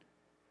forward.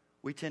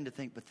 We tend to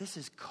think, but this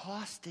is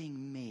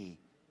costing me.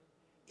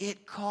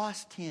 It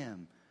cost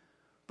him.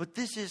 But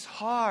this is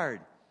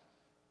hard.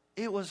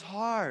 It was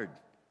hard.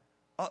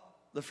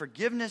 The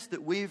forgiveness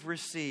that we've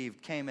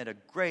received came at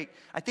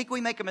I think we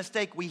make a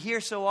mistake. We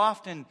hear so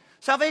often,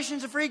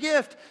 salvation's a free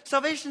gift.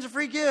 Salvation's a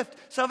free gift.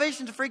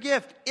 Salvation's a free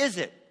gift. Is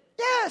it?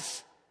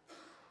 Yes.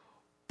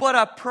 But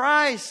a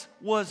price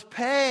was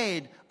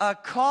paid. A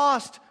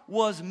cost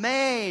was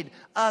made.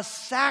 A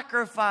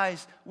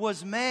sacrifice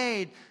was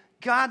made.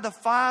 God the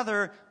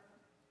Father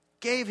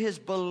gave his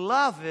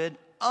beloved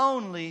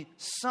only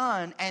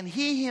Son, and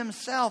he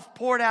himself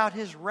poured out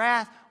his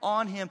wrath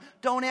on him.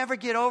 Don't ever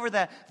get over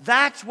that.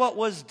 That's what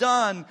was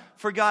done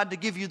for God to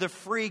give you the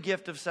free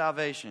gift of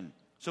salvation.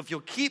 So if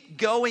you'll keep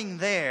going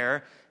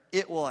there,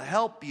 it will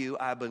help you,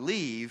 I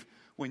believe,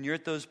 when you're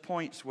at those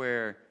points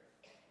where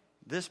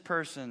this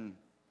person,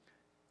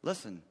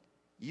 listen,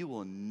 you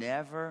will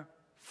never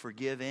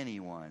forgive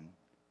anyone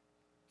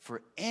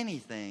for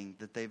anything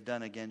that they've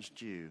done against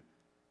you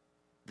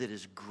that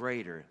is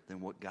greater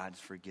than what God's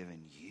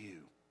forgiven you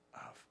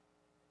of.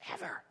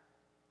 Ever.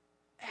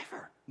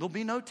 There'll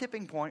be no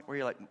tipping point where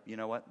you're like, you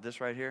know what,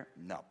 this right here?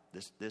 No,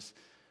 this,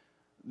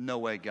 no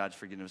way God's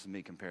forgiveness of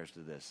me compares to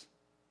this.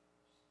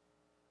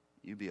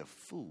 You'd be a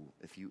fool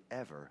if you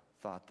ever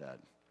thought that.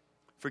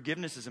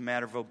 Forgiveness is a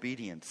matter of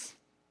obedience.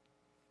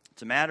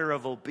 It's a matter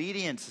of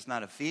obedience. It's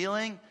not a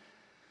feeling.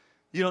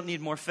 You don't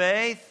need more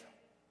faith.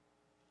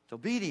 It's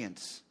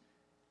obedience.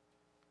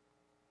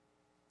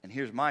 And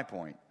here's my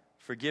point.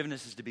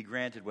 Forgiveness is to be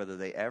granted whether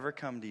they ever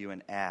come to you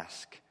and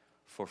ask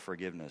for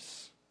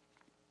forgiveness.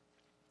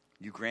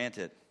 you grant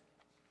it.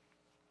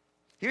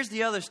 Here's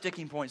the other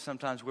sticking point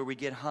sometimes where we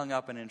get hung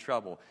up and in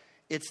trouble.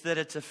 It's that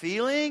it's a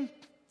feeling,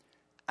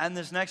 and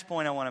this next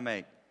point I want to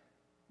make,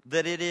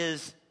 that it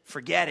is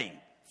forgetting.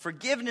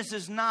 Forgiveness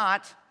is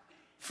not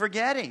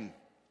forgetting.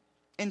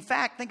 In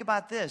fact, think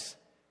about this.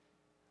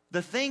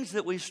 The things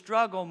that we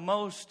struggle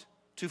most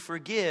to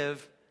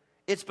forgive,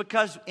 it's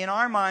because in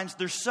our minds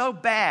they're so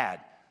bad,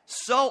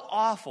 so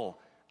awful.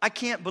 I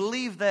can't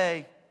believe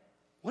they...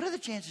 What are the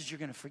chances you're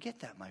going to forget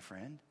that, my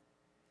friend?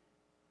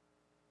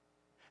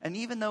 And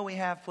even though we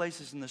have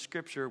places in the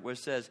Scripture where it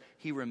says,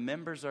 He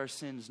remembers our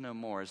sins no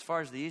more. As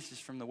far as the east is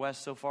from the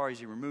west, so far as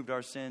He removed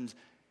our sins.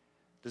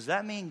 Does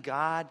that mean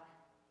God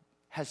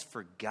has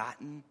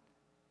forgotten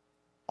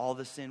all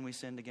the sin we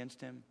sinned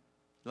against Him?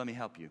 Let me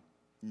help you.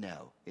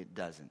 No, it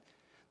doesn't.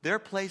 There are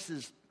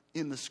places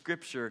in the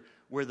Scripture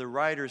where the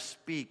writers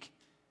speak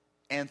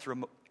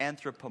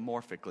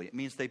anthropomorphically. It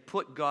means they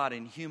put God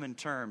in human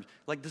terms.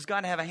 Like, does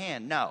God have a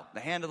hand? No. The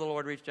hand of the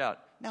Lord reached out.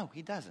 No,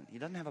 He doesn't. He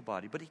doesn't have a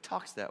body, but He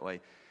talks that way.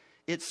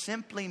 It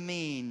simply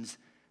means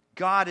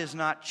God is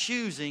not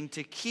choosing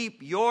to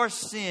keep your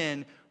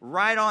sin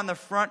right on the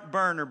front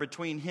burner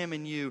between Him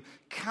and you,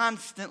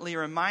 constantly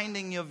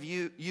reminding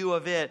you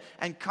of it,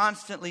 and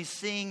constantly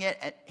seeing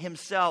it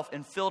Himself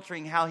and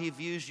filtering how He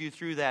views you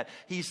through that.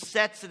 He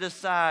sets it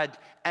aside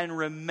and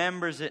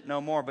remembers it no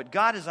more. But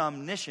God is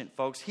omniscient,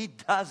 folks. He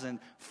doesn't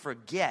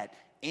forget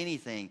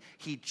anything.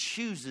 He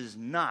chooses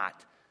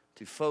not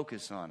to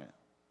focus on it.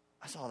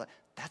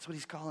 That's what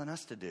He's calling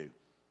us to do.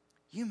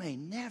 You may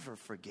never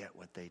forget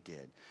what they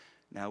did.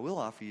 Now, we'll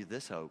offer you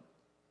this hope.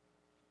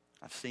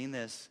 I've seen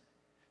this.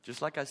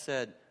 Just like I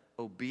said,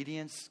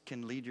 obedience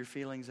can lead your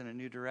feelings in a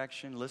new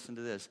direction. Listen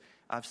to this.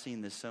 I've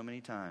seen this so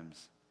many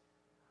times.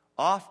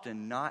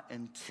 Often not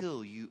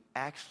until you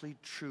actually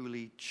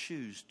truly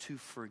choose to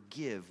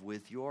forgive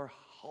with your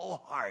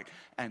whole heart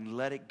and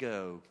let it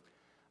go.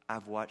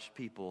 I've watched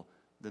people,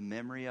 the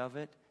memory of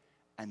it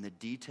and the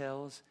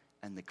details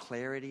and the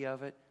clarity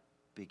of it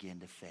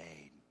begin to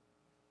fade.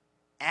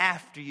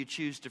 After you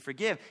choose to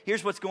forgive.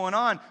 Here's what's going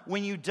on.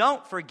 When you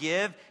don't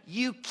forgive,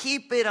 you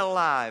keep it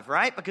alive,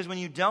 right? Because when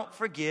you don't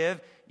forgive,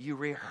 you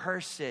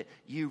rehearse it,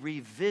 you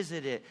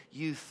revisit it,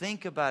 you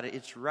think about it.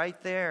 It's right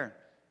there.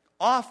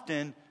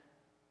 Often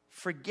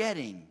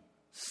forgetting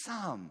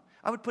some.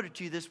 I would put it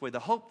to you this way. The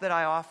hope that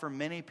I offer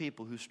many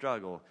people who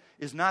struggle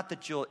is not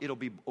that it'll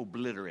be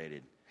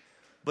obliterated,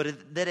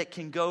 but that it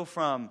can go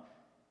from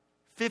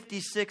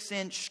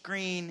 56-inch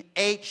screen,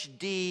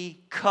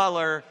 HD,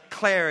 color,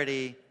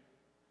 clarity,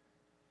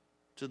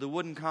 to the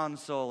wooden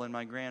console in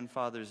my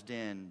grandfather's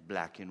den,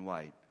 black and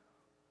white,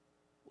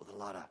 with a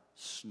lot of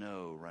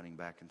snow running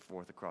back and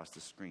forth across the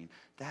screen.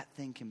 That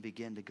thing can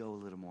begin to go a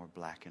little more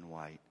black and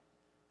white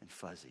and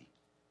fuzzy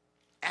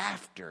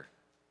after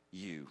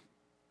you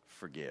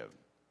forgive.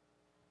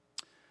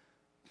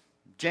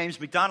 James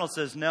MacDonald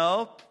says,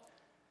 no.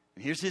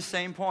 And here's his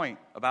same point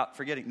about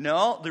forgetting.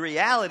 No, the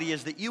reality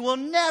is that you will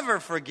never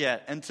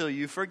forget until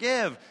you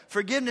forgive.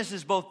 Forgiveness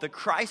is both the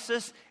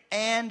crisis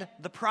and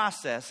the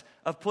process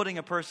of putting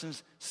a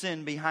person's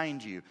sin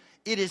behind you.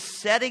 It is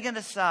setting it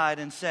aside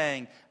and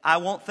saying, I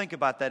won't think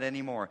about that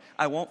anymore.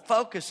 I won't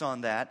focus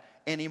on that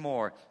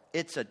anymore.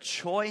 It's a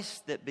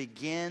choice that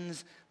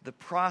begins the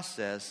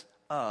process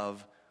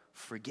of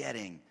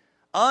forgetting.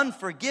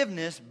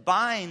 Unforgiveness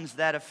binds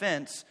that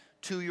offense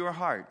to your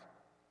heart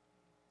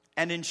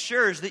and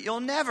ensures that you'll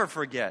never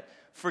forget.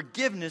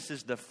 Forgiveness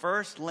is the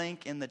first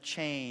link in the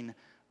chain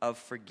of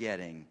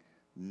forgetting,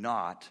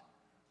 not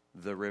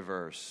the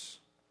reverse.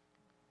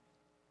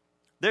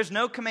 There's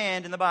no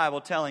command in the Bible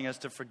telling us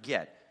to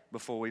forget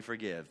before we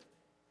forgive.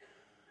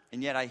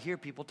 And yet I hear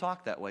people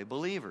talk that way,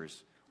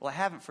 believers. Well, I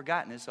haven't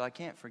forgotten it, so I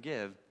can't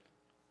forgive.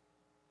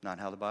 Not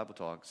how the Bible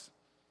talks.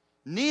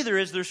 Neither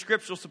is there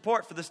scriptural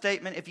support for the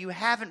statement, if you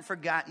haven't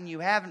forgotten, you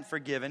haven't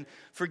forgiven.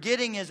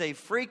 Forgetting is a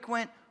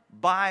frequent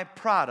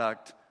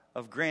byproduct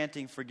of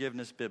granting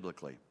forgiveness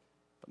biblically,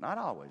 but not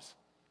always.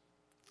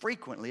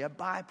 Frequently a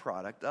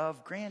byproduct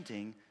of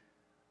granting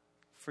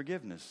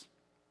forgiveness.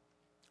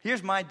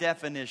 Here's my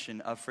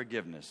definition of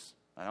forgiveness.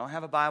 I don't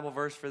have a Bible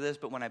verse for this,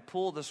 but when I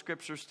pull the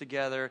scriptures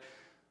together,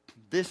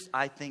 this,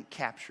 I think,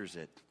 captures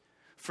it.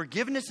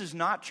 Forgiveness is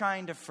not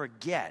trying to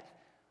forget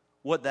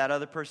what that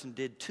other person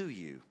did to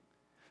you.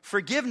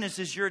 Forgiveness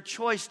is your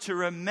choice to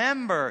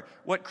remember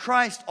what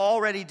Christ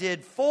already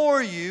did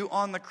for you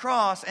on the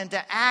cross and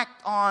to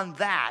act on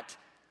that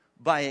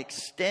by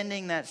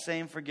extending that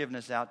same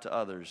forgiveness out to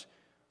others,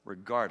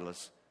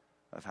 regardless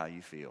of how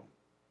you feel.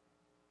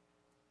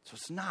 So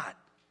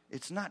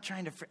it's not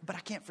trying to, but I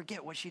can't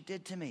forget what she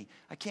did to me.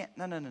 I can't,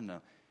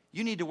 no.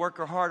 You need to work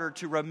harder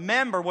to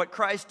remember what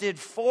Christ did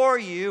for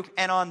you,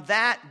 and on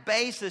that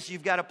basis,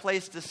 you've got a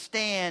place to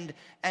stand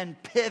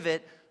and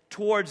pivot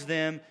towards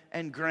them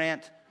and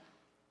grant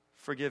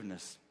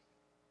forgiveness.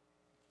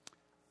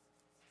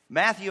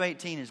 Matthew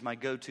 18 is my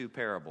go-to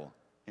parable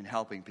in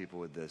helping people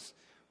with this.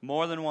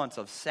 More than once,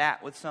 I've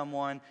sat with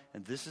someone,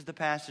 and this is the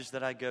passage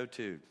that I go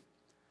to.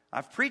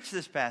 I've preached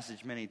this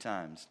passage many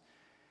times.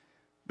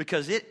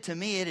 Because to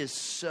me, it is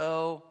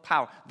so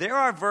powerful. There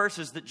are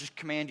verses that just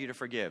command you to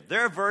forgive.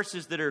 There are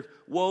verses that are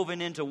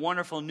woven into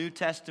wonderful New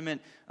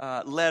Testament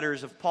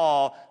letters of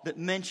Paul that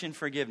mention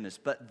forgiveness.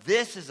 But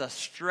this is a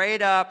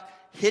straight up,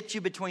 hit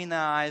you between the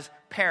eyes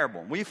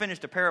parable. We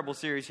finished a parable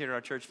series here at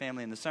our church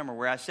family in the summer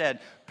where I said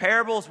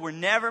parables were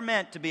never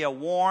meant to be a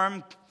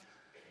warm,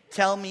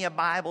 tell me a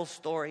Bible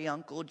story,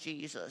 Uncle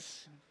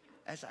Jesus,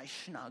 as I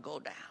snuggle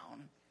down.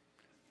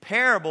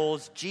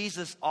 Parables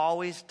Jesus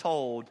always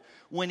told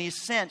when he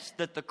sensed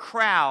that the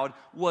crowd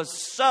was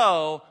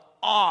so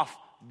off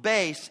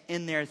base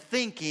in their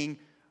thinking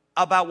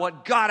about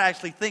what God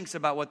actually thinks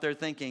about what they're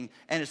thinking,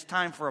 and it's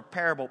time for a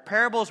parable.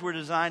 Parables were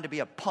designed to be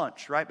a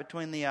punch right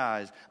between the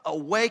eyes, a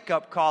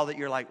wake-up call that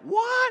you're like,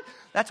 what?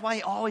 That's why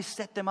he always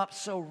set them up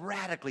so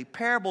radically.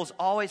 Parables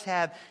always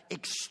have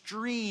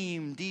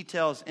extreme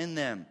details in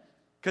them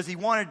because he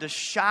wanted to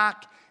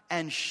shock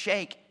and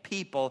shake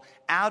people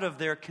out of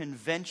their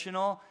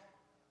conventional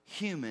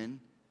human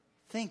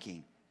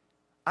thinking.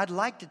 I'd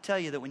like to tell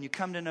you that when you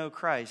come to know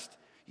Christ,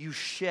 you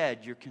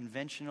shed your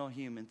conventional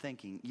human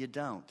thinking. You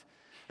don't.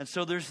 And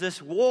so there's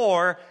this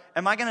war.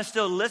 Am I going to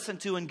still listen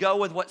to and go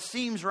with what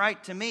seems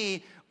right to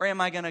me, or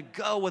am I going to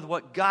go with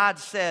what God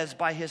says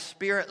by his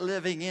Spirit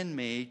living in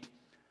me?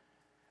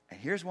 And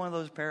here's one of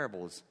those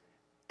parables,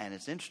 and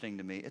it's interesting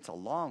to me. It's a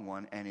long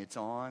one, and it's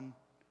on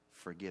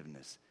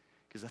forgiveness.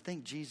 Because I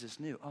think Jesus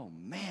knew, oh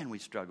man, we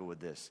struggle with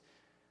this.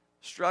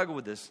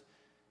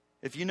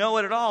 If you know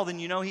it at all, then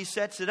you know he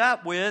sets it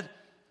up with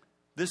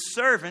this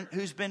servant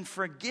who's been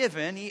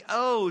forgiven. He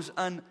owes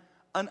an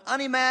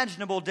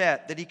unimaginable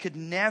debt that he could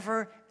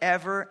never,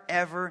 ever,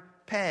 ever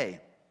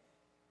pay.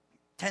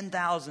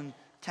 10,000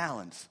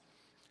 talents.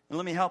 And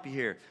let me help you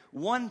here.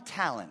 1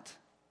 talent,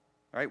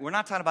 all right? We're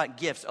not talking about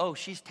gifts. Oh,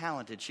 she's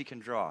talented. She can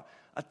draw.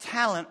 A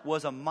talent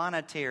was a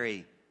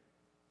monetary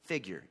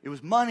figure. It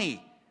was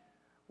money.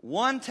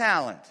 1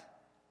 talent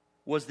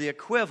was the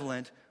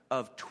equivalent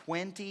of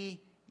 20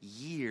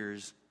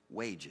 years'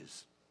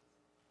 wages.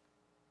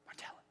 1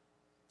 talent.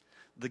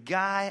 The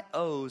guy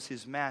owes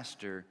his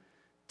master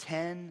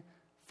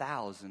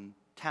 10,000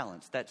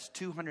 talents. That's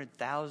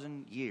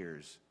 200,000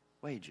 years'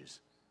 wages.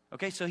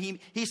 Okay, so he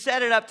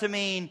set it up to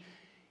mean,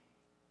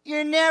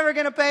 you're never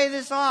going to pay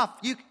this off.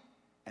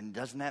 And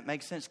doesn't that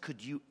make sense?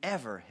 Could you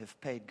ever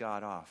have paid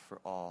God off for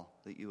all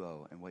that you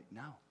owe? And wait,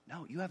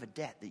 no, you have a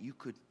debt that you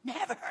could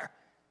never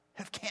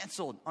have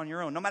canceled on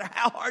your own, no matter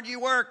how hard you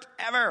worked,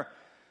 ever.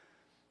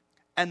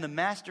 And the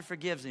master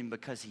forgives him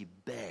because he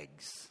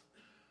begs.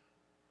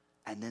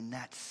 And then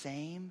that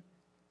same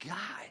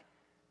guy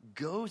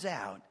goes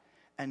out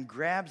and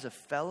grabs a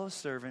fellow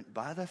servant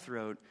by the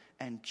throat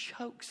and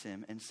chokes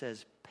him and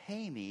says,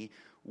 pay me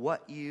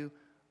what you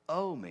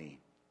owe me.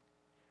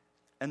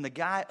 And the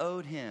guy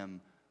owed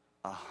him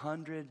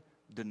 100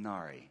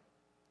 denarii.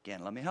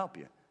 Again, let me help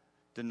you.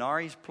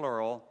 Denarii is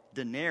plural.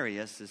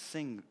 Denarius is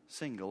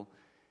single.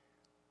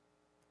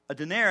 A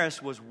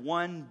denarius was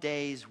 1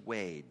 day's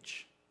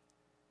wage.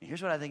 And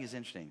here's what I think is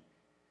interesting.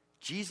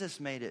 Jesus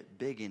made it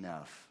big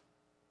enough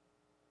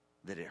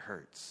that it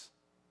hurts.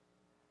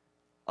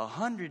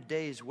 100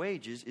 days'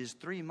 wages is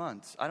 3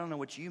 months. I don't know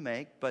what you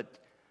make, but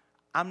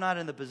I'm not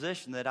in the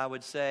position that I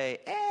would say,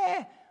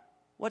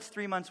 what's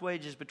 3 months'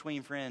 wages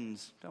between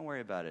friends? Don't worry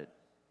about it.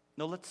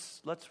 No,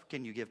 let's.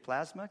 Can you give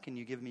plasma? Can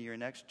you give me your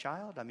next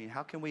child? I mean,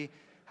 how can we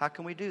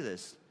do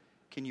this?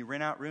 Can you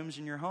rent out rooms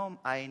in your home?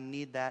 I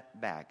need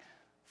that back.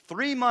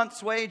 3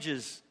 months'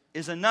 wages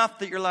is enough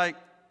that you're like,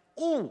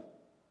 ooh.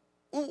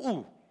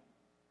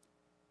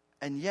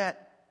 And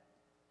yet,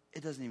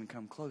 it doesn't even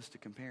come close to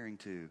comparing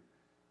to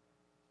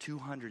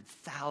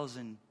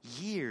 200,000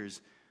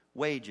 years'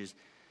 wages.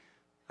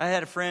 I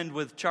had a friend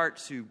with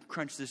charts who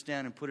crunched this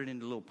down and put it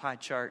into a little pie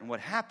chart. And what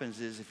happens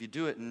is if you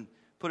do it and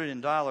put it in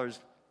dollars,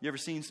 you ever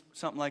seen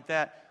something like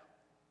that?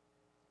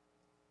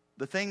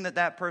 The thing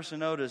that person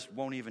noticed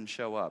won't even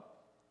show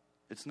up.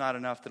 It's not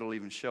enough that it'll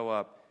even show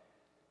up.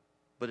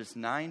 But it's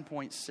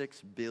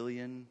 $9.6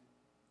 billion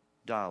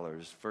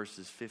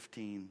versus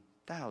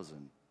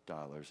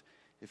 $15,000.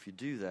 If you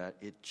do that,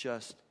 it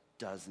just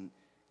doesn't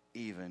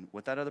even,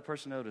 what that other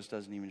person noticed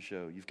doesn't even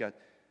show. You've got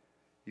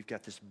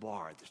this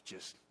bar that's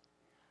just,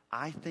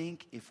 I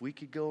think if we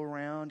could go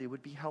around, it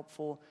would be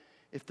helpful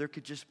if there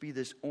could just be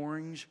this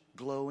orange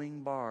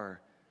glowing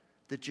bar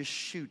that just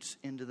shoots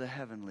into the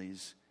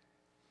heavenlies.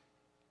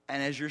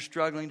 And as you're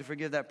struggling to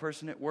forgive that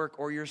person at work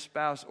or your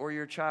spouse or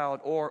your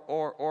child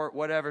or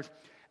whatever,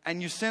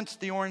 and you sense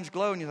the orange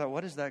glow and you thought,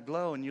 what is that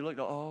glow? And you look,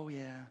 oh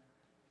yeah.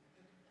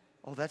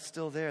 Oh, that's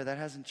still there. That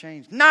hasn't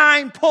changed.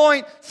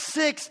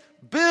 $9.6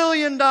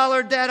 billion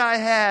debt I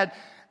had.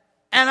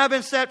 And I've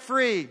been set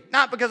free.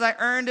 Not because I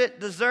earned it,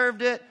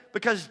 deserved it,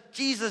 because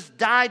Jesus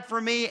died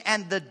for me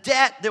and the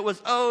debt that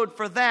was owed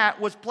for that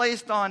was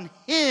placed on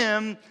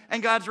Him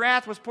and God's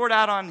wrath was poured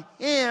out on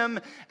Him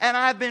and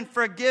I've been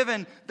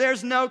forgiven.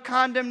 There's no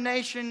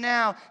condemnation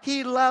now.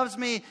 He loves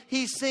me.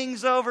 He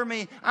sings over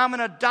me. I'm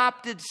an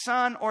adopted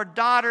son or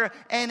daughter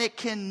and it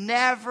can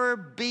never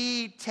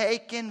be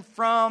taken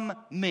from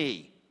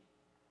me.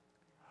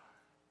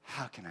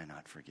 how can I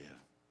not forgive?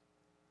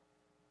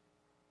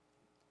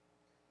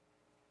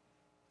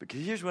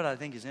 Because here's what I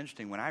think is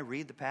interesting. When I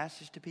read the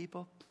passage to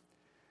people,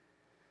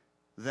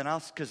 then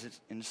because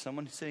it's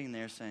someone sitting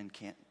there saying,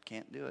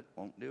 can't do it,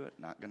 won't do it,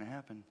 not going to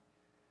happen.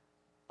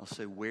 I'll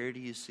say, where do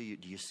you see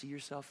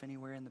yourself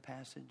anywhere in the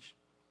passage?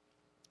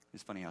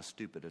 It's funny how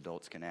stupid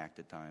adults can act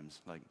at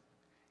times. Like,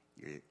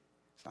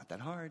 it's not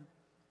that hard.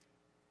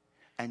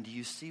 And do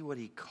you see what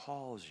he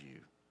calls you?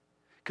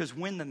 Because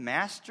when the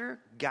master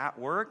got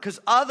word, because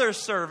other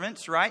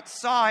servants, right,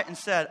 saw it and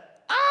said,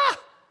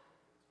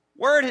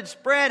 word had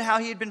spread how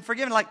he had been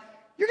forgiven. Like,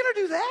 you're going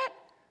to do that?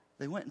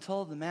 They went and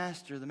told the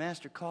master. The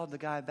master called the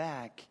guy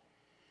back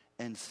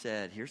and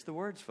said, here's the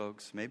words,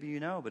 folks. Maybe you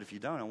know, but if you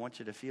don't, I want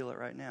you to feel it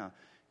right now.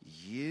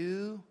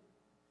 You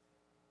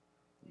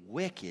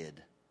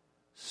wicked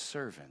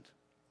servant,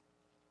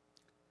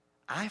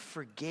 I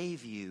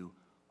forgave you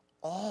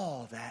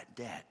all that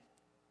debt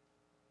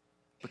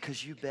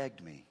because you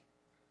begged me.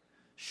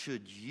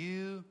 Should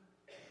you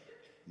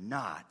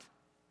not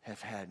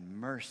have had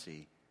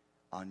mercy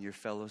on your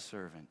fellow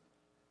servant,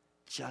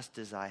 just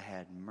as I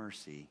had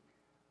mercy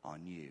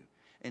on you?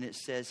 And it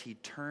says he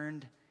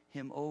turned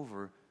him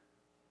over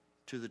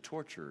to the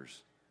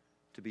torturers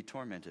to be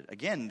tormented.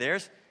 Again,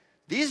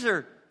 these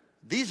are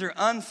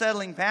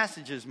unsettling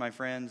passages, my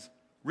friends,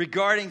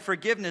 regarding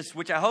forgiveness,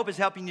 which I hope is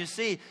helping you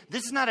see.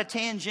 This is not a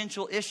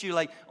tangential issue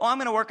like, I'm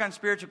going to work on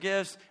spiritual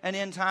gifts and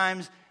end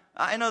times.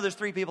 I know there's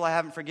 3 people I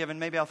haven't forgiven.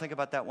 Maybe I'll think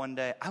about that one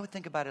day. I would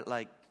think about it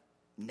like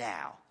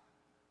now.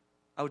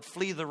 I would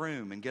flee the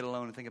room and get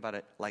alone and think about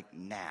it like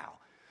now.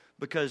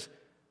 Because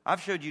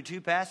I've showed you 2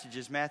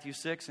 passages, Matthew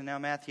 6 and now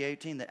Matthew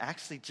 18, that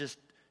actually just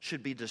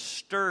should be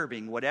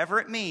disturbing, whatever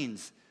it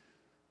means.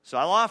 So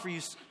I'll offer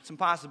you some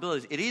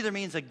possibilities. It either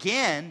means,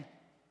 again,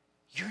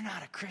 you're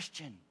not a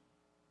Christian.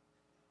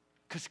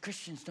 Because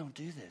Christians don't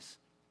do this.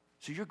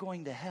 So you're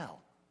going to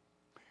hell.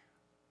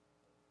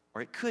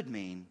 Or it could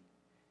mean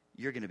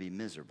you're going to be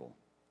miserable.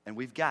 And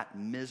we've got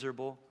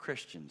miserable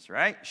Christians,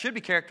 right? Should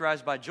be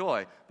characterized by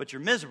joy, but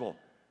you're miserable.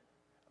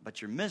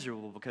 But you're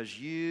miserable because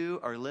you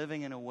are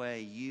living in a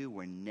way you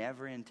were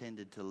never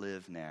intended to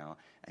live now.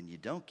 And you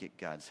don't get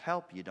God's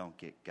help. You don't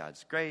get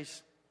God's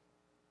grace.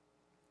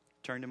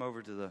 Turned him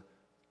over to the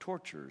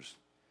torturers.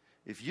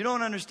 If you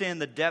don't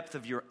understand the depth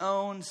of your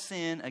own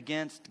sin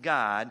against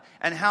God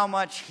and how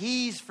much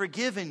he's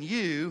forgiven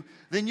you,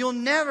 then you'll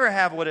never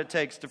have what it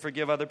takes to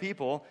forgive other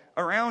people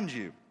around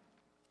you.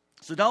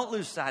 So don't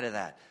lose sight of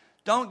that.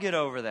 Don't get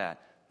over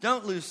that.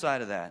 Don't lose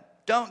sight of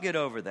that. Don't get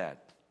over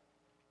that.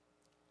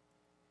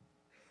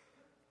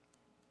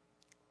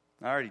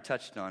 I already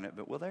touched on it,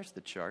 but there's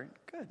the chart.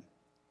 Good.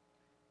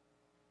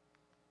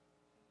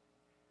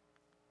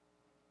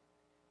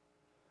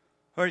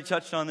 Already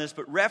touched on this,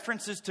 but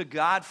references to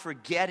God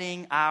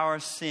forgetting our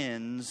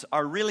sins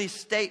are really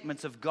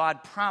statements of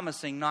God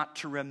promising not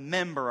to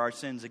remember our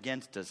sins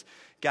against us.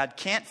 God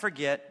can't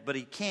forget, but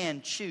he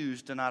can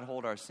choose to not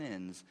hold our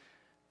sins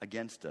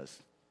against us.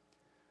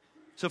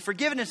 So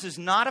forgiveness is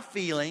not a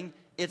feeling,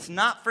 it's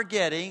not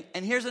forgetting,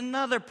 and here's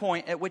another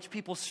point at which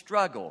people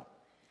struggle.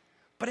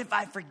 But if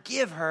I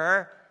forgive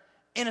her,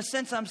 in a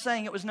sense I'm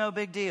saying it was no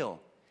big deal.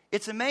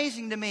 It's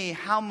amazing to me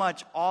how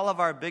much all of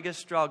our biggest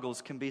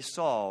struggles can be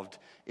solved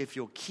if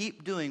you'll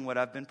keep doing what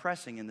I've been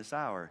pressing in this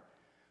hour.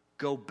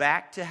 Go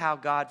back to how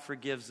God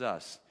forgives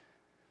us.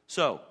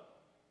 So,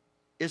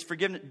 is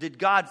forgiveness, did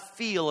God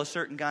feel a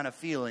certain kind of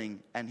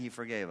feeling and he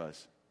forgave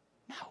us?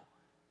 No.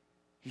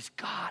 He's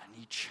God and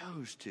he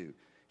chose to.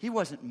 He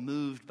wasn't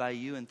moved by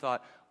you and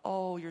thought,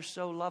 oh, you're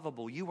so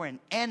lovable. You were an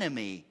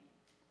enemy.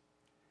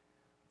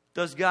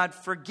 Does God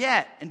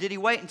forget? And did he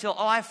wait until,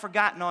 I've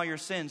forgotten all your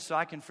sins so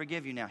I can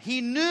forgive you now? He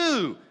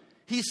knew.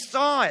 He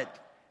saw it.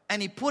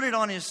 And he put it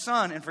on his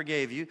son and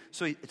forgave you.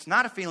 So it's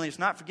not a feeling. It's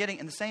not forgetting.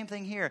 And the same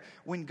thing here.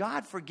 When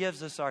God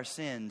forgives us our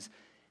sins,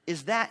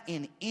 is that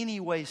in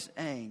any way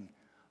saying,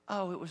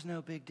 it was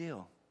no big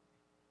deal?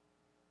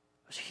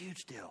 It was a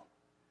huge deal.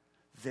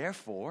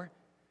 Therefore,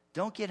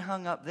 don't get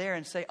hung up there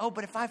and say,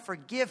 but if I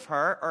forgive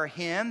her or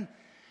him,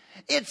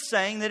 it's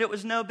saying that it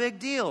was no big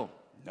deal.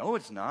 No,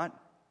 it's not.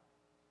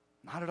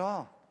 Not at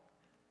all.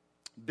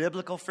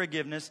 Biblical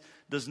forgiveness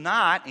does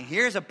not, and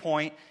here's a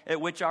point at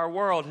which our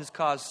world has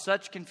caused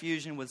such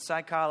confusion with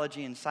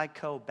psychology and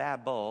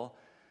psychobabble.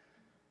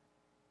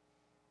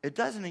 It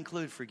doesn't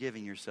include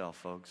forgiving yourself,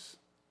 folks.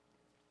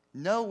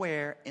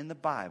 Nowhere in the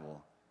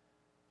Bible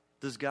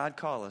does God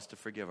call us to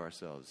forgive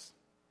ourselves.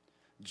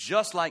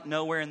 Just like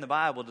nowhere in the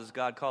Bible does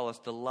God call us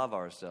to love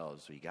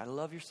ourselves. So you got to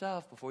love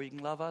yourself before you can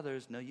love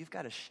others. No, you've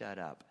got to shut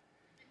up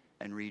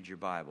and read your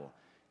Bible.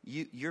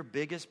 Your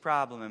biggest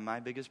problem and my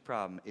biggest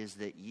problem is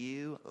that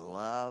you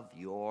love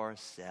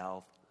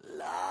yourself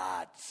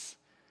lots.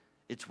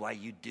 It's why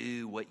you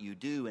do what you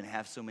do and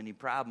have so many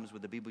problems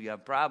with the people you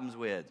have problems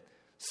with.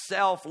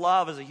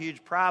 Self-love is a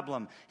huge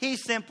problem. He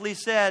simply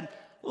said,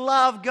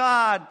 love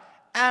God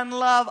and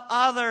love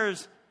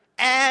others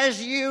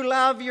as you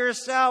love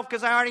yourself,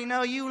 because I already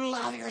know you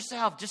love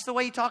yourself. Just the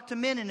way he talked to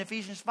men in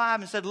Ephesians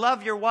 5 and said,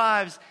 love your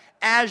wives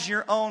as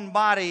your own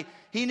body,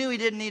 he knew he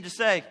didn't need to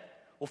say,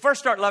 well,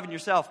 first start loving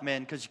yourself,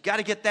 men, because you got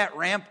to get that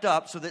ramped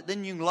up so that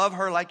then you can love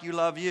her like you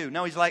love you.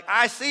 No, he's like,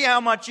 I see how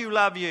much you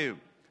love you.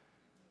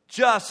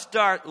 Just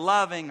start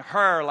loving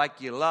her like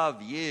you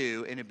love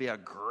you, and it'd be a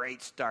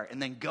great start. And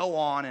then go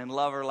on and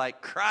love her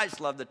like Christ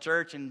loved the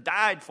church and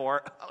died for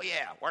it. Oh,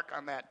 yeah, work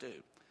on that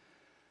too.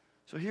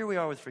 So here we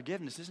are with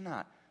forgiveness. It's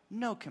not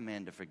no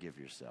command to forgive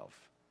yourself.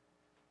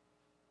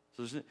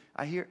 So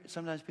I hear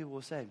sometimes people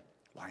will say,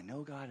 well, I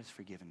know God has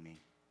forgiven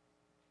me,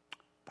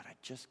 but I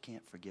just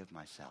can't forgive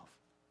myself.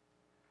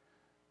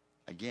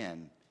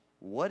 Again,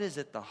 what is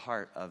at the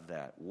heart of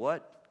that?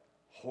 What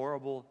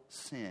horrible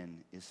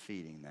sin is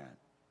feeding that?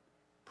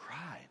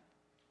 Pride.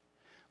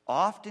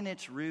 Often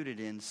it's rooted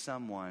in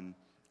someone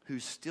who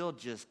still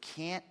just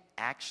can't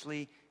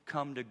actually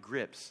come to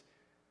grips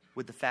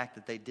with the fact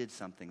that they did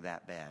something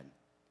that bad.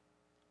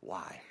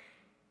 Why?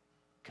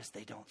 Because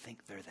they don't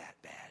think they're that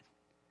bad.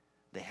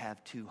 They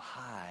have too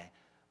high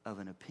of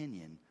an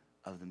opinion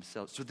of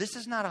themselves. So this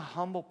is not a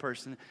humble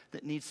person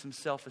that needs some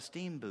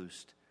self-esteem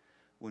boost.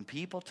 When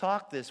people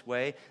talk this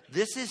way,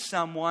 this is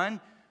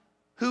someone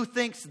who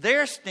thinks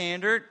their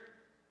standard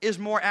is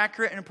more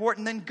accurate and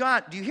important than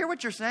God. Do you hear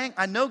what you're saying?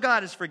 I know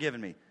God has forgiven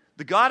me.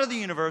 The God of the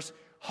universe,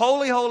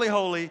 holy, holy,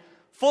 holy,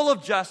 full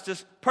of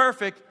justice,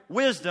 perfect,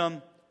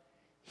 wisdom.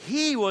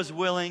 He was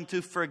willing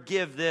to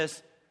forgive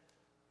this,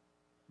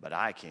 but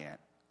I can't.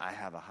 I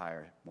have a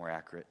higher, more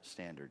accurate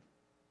standard.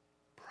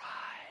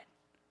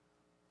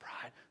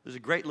 Pride. There's a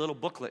great little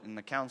booklet in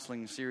the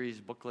counseling series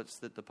booklets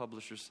that the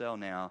publishers sell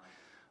now.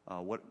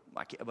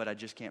 But I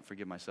just can't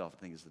forgive myself,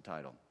 I think is the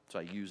title. So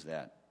I use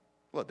that.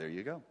 Well, there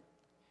you go.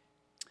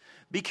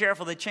 Be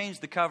careful, they changed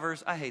the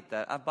covers. I hate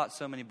that. I've bought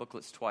so many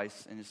booklets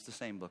twice, and it's the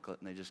same booklet,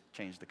 and they just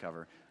changed the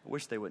cover. I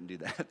wish they wouldn't do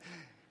that.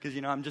 Because,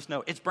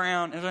 it's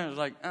brown. And it's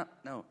like, oh,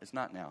 no, it's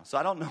not now. So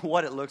I don't know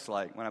what it looks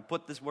like. When I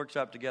put this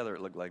workshop together,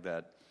 it looked like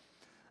that.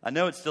 I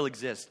know it still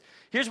exists.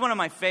 Here's one of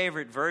my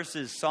favorite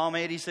verses, Psalm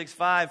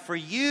 86:5. For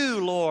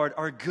you, Lord,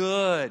 are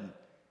good.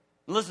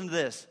 Listen to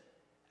this.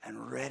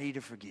 And ready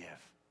to forgive.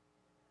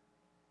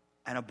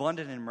 And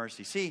abundant in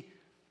mercy. See,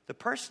 the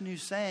person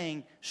who's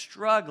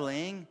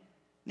struggling,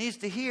 needs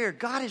to hear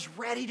God is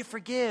ready to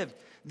forgive.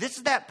 This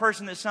is that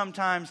person that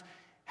sometimes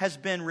has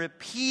been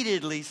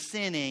repeatedly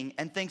sinning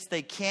and thinks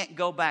they can't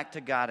go back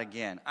to God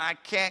again. I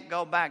can't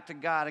go back to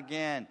God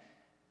again.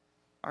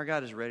 Our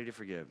God is ready to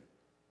forgive.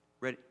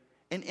 Ready.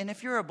 And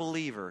if you're a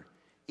believer,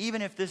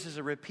 even if this is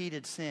a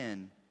repeated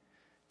sin,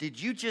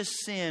 did you just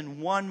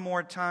sin one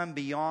more time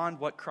beyond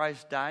what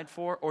Christ died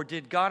for? Or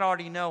did God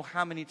already know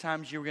how many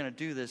times you were going to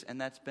do this and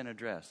that's been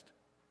addressed?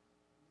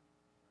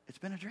 It's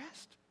been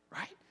addressed,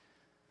 right?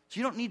 So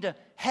you don't need to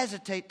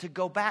hesitate to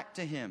go back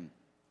to Him.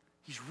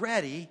 He's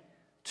ready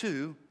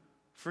to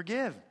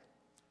forgive.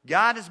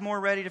 God is more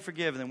ready to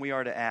forgive than we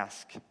are to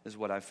ask, is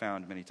what I've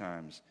found many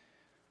times.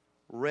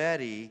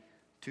 Ready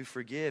to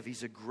forgive.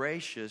 He's a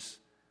gracious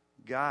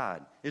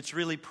God. It's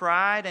really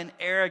pride and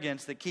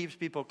arrogance that keeps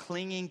people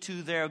clinging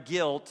to their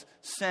guilt,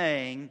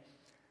 saying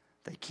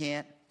they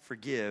can't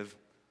forgive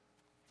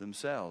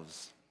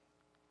themselves.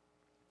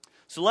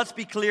 So let's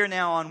be clear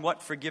now on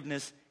what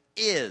forgiveness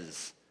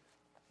is.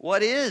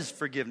 What is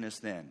forgiveness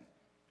then?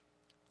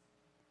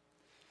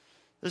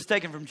 This is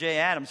taken from Jay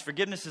Adams.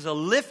 Forgiveness is a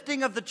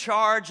lifting of the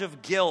charge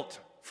of guilt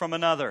from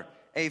another,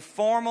 a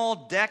formal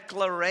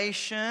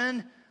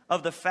declaration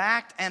of the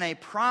fact and a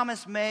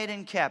promise made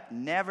and kept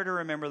never to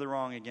remember the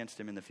wrong against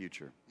him in the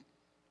future.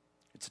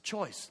 It's a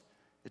choice.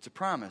 It's a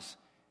promise.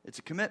 It's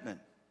a commitment.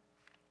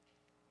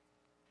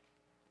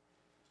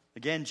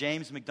 Again,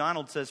 James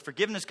MacDonald says,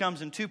 forgiveness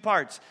comes in two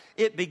parts.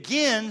 It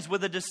begins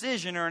with a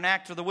decision or an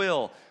act of the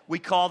will. We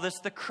call this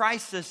the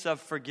crisis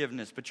of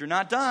forgiveness. But you're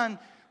not done.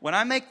 When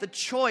I make the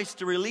choice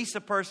to release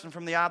a person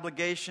from the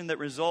obligation that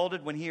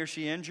resulted when he or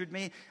she injured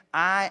me,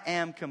 I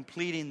am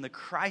completing the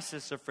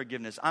crisis of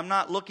forgiveness. I'm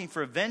not looking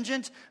for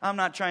vengeance. I'm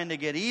not trying to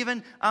get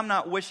even. I'm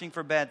not wishing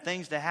for bad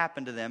things to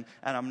happen to them.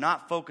 And I'm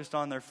not focused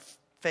on their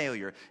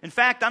failure. In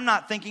fact, I'm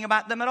not thinking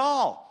about them at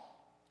all.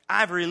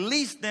 I've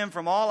released them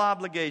from all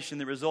obligation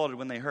that resulted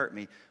when they hurt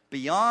me.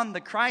 Beyond the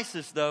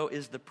crisis, though,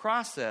 is the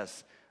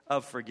process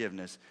of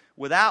forgiveness,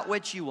 without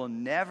which you will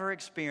never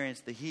experience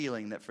the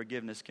healing that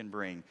forgiveness can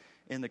bring.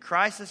 In the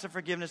crisis of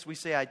forgiveness, we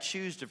say, I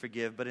choose to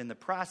forgive. But in the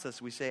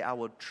process, we say, I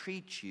will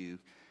treat you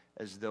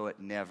as though it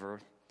never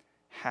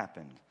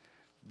happened.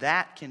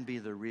 That can be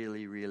the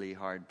really, really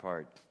hard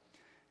part.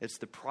 It's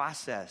the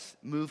process,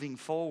 moving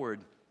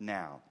forward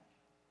now.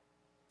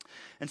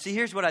 And see,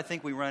 here's what I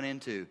think we run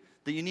into.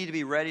 That you need to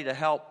be ready to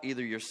help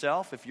either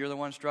yourself, if you're the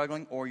one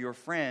struggling, or your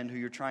friend who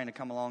you're trying to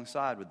come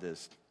alongside with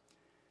this.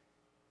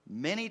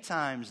 Many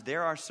times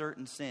there are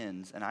certain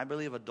sins, and I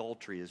believe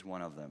adultery is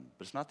one of them,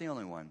 but it's not the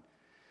only one,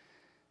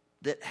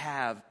 that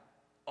have,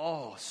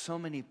 so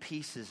many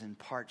pieces and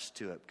parts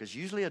to it. Because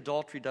usually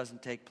adultery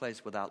doesn't take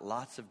place without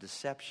lots of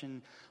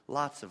deception,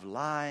 lots of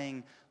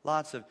lying,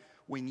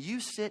 when you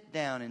sit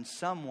down and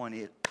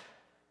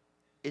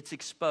it's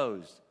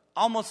exposed.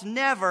 Almost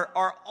never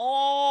are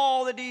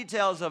all the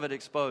details of it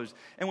exposed.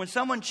 And when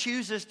someone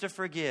chooses to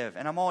forgive,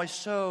 and I'm always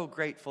so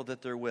grateful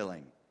that they're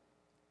willing,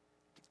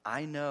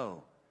 I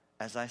know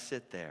as I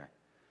sit there,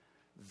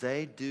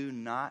 they do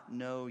not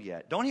know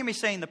yet. Don't hear me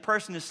saying the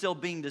person is still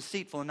being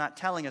deceitful and not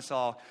telling us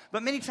all.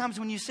 But many times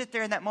when you sit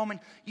there in that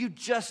moment, you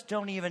just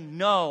don't even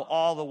know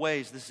all the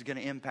ways this is going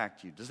to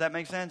impact you. Does that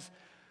make sense?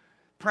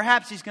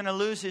 Perhaps he's going to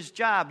lose his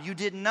job. You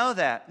didn't know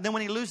that. Then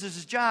when he loses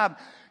his job,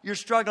 you're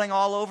struggling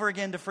all over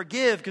again to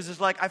forgive because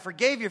it's like, I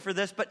forgave you for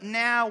this, but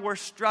now we're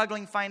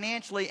struggling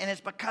financially and it's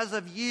because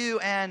of you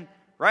and,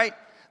 right?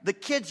 The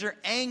kids are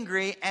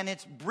angry and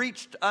it's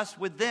breached us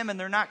with them and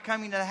they're not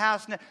coming to the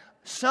house.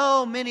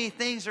 So many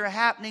things are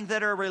happening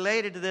that are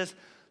related to this.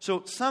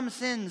 So some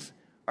sins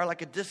are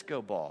like a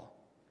disco ball.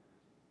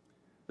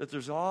 That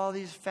there's all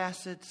these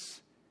facets,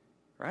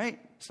 right?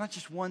 It's not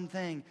just one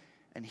thing.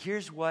 And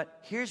here's what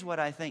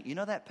I think. You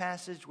know that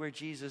passage where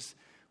Jesus,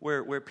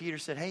 where Peter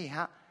said, hey,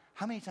 how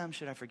many times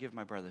should I forgive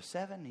my brother?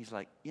 7? He's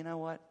like, you know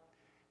what?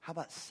 How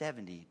about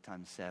 70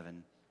 times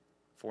 7?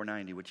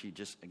 490, which he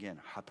just,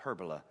 again,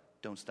 hyperbola.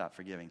 Don't stop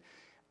forgiving.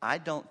 I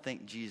don't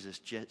think Jesus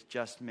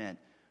just meant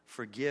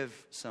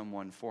forgive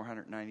someone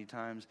 490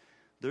 times.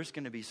 There's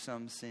going to be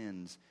some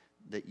sins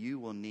that you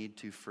will need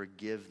to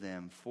forgive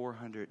them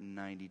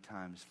 490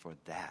 times for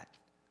that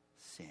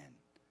sin.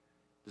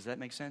 Does that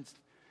make sense?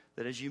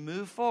 That as you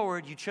move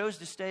forward, you chose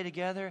to stay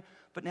together,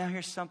 but now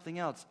here's something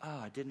else. Oh,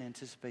 I didn't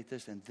anticipate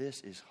this, and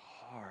this is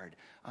hard.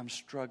 I'm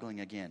struggling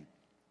again.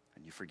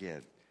 And you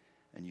forgive,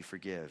 and you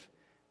forgive,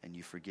 and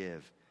you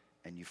forgive,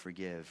 and you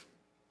forgive.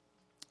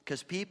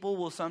 Because people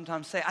will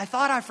sometimes say, I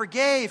thought I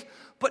forgave,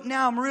 but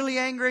now I'm really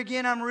angry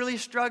again. I'm really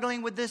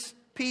struggling with this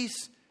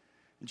piece.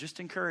 And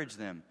just encourage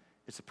them.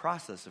 It's a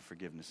process of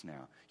forgiveness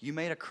now. You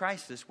made a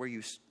crisis where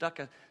you stuck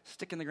a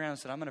stick in the ground and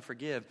said, I'm going to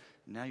forgive.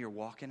 Now you're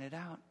walking it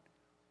out.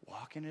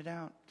 Walking it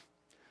out.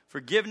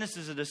 Forgiveness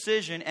is a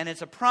decision and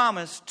it's a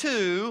promise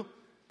to,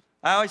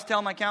 I always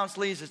tell my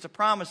counselees, it's a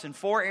promise in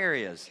 4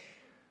 areas.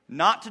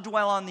 Not to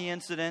dwell on the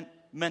incident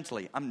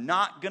mentally. I'm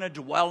not going to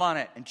dwell on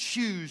it and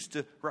choose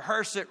to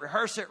rehearse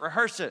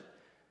it.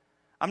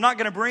 I'm not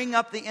going to bring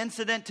up the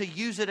incident to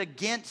use it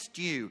against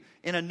you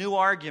in a new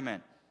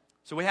argument.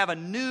 So we have a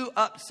new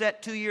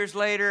upset 2 years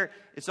later.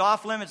 It's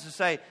off limits to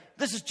say,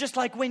 this is just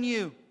like when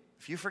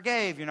if you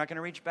forgave, you're not going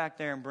to reach back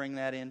there and bring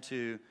that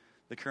into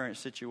the current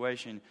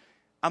situation.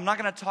 I'm not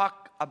going to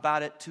talk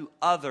about it to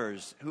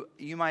others who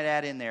you might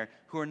add in there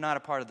who are not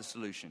a part of the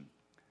solution.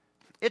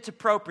 It's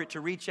appropriate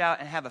to reach out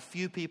and have a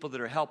few people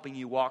that are helping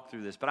you walk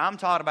through this. But I'm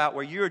talking about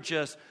where you're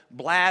just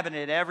blabbing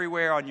it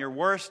everywhere on your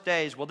worst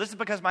days. Well, this is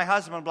because my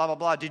husband, blah, blah,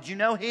 blah. Did you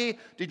know he?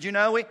 Did you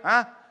know we?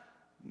 Huh?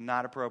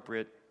 Not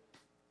appropriate.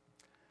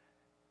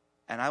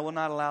 And I will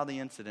not allow the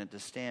incident to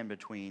stand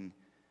between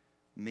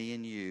me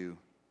and you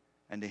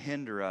and to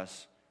hinder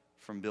us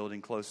from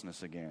building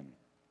closeness again.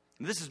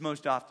 And this is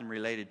most often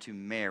related to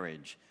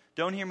marriage.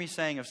 Don't hear me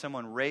saying if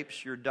someone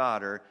rapes your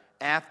daughter,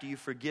 after you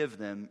forgive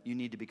them, you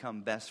need to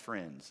become best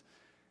friends.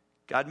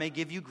 God may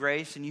give you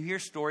grace, and you hear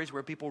stories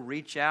where people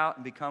reach out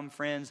and become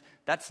friends.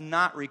 That's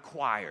not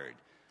required.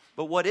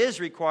 But what is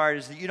required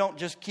is that you don't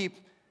just keep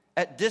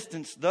at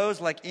distance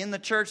those like in the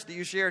church that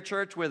you share a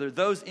church with, or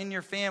those in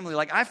your family.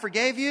 Like, I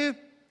forgave you,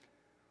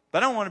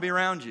 but I don't want to be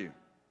around you.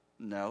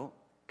 No.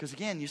 Because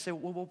again, you say,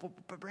 well,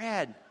 but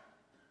Brad,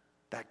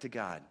 back to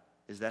God.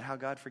 Is that how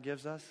God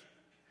forgives us?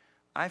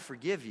 I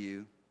forgive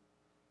you,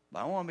 but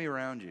I don't want to be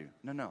around you.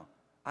 No.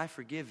 I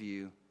forgive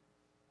you,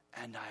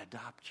 and I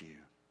adopt you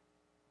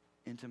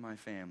into my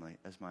family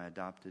as my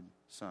adopted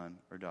son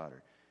or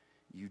daughter.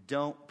 You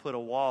don't put a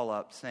wall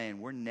up saying,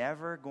 we're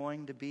never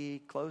going to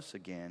be close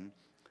again.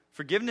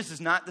 Forgiveness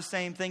is not the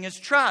same thing as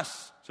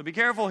trust. So be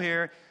careful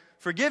here.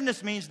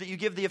 Forgiveness means that you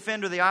give the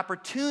offender the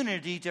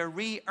opportunity to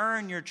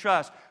re-earn your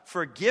trust.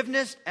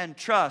 Forgiveness and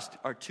trust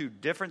are 2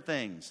 different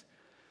things.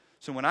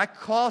 So when I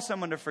call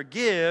someone to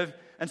forgive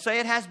and say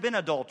it has been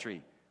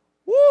adultery,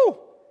 woo!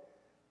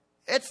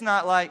 It's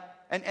not like,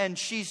 and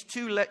she's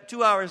 2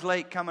 hours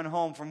late coming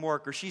home from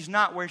work, or she's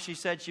not where she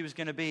said she was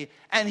going to be,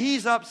 and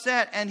he's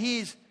upset, and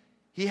he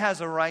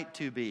has a right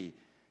to be.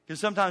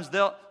 Because sometimes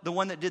the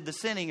one that did the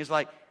sinning is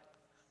like,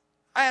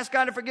 I asked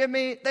God to forgive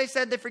me. They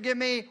said they forgive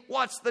me.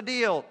 What's the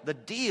deal? The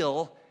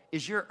deal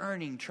is you're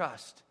earning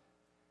trust.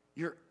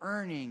 You're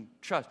earning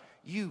trust.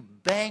 You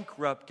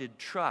bankrupted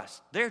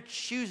trust. They're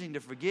choosing to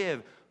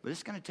forgive, but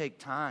it's going to take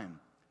time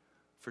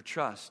for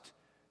trust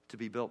to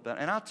be built better.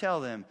 And I'll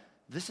tell them,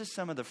 this is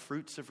some of the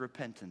fruits of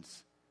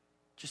repentance.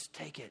 Just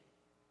take it.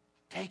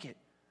 Take it.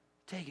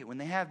 Take it. When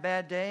they have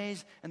bad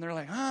days and they're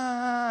like,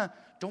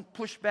 don't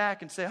push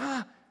back and say,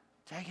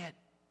 take it.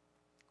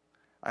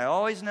 I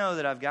always know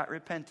that I've got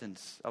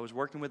repentance. I was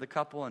working with a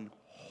couple and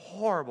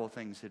horrible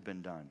things had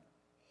been done.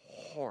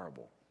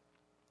 Horrible.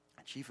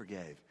 And she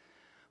forgave.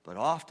 But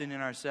often in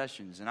our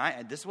sessions,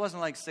 and this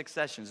wasn't like 6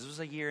 sessions, this was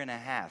a year and a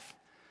half.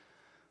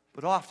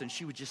 But often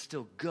she would just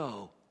still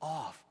go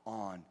off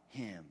on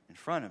him in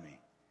front of me.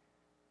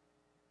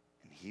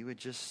 And he would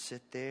just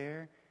sit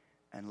there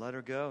and let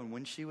her go. And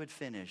when she would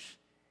finish,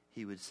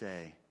 he would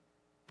say,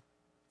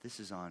 This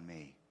is on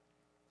me.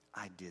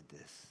 I did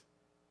this.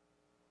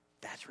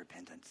 That's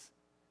repentance.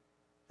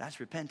 That's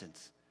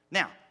repentance.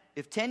 Now,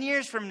 if 10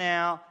 years from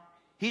now,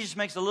 he just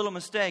makes a little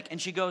mistake and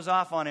she goes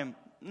off on him,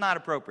 not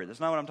appropriate. That's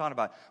not what I'm talking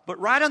about. But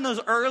right on those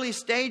early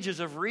stages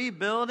of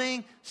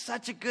rebuilding,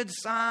 such a good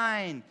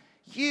sign.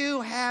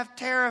 You have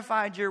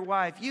terrified your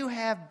wife. You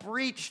have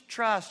breached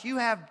trust. You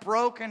have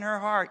broken her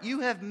heart.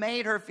 You have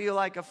made her feel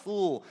like a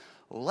fool.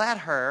 Let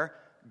her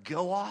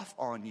go off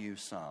on you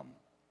some.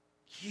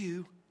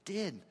 You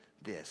did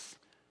this.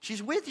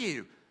 She's with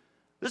you.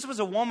 This was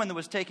a woman that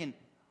was taking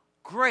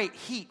great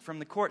heat from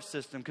the court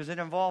system because it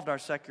involved our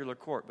secular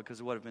court because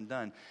of what had been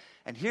done.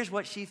 And here's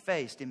what she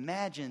faced.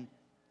 Imagine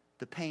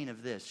the pain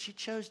of this. She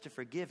chose to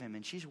forgive him,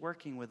 and she's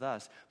working with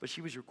us, but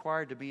she was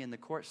required to be in the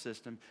court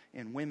system,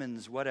 in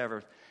women's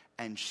whatever,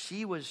 and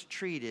she was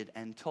treated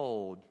and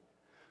told,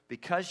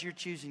 because you're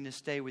choosing to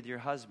stay with your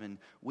husband,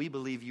 we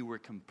believe you were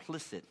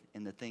complicit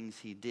in the things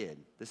he did.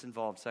 This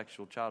involved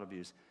sexual child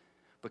abuse,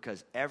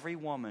 because every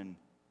woman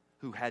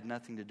who had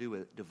nothing to do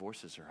with it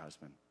divorces her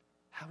husband.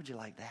 How would you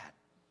like that?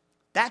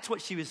 That's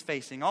what she was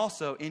facing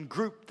also in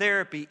group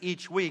therapy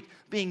each week,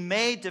 being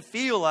made to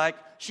feel like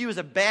she was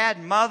a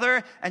bad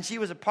mother and she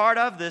was a part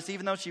of this,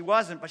 even though she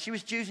wasn't, but she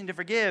was choosing to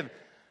forgive.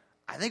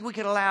 I think we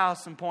could allow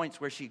some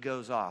points where she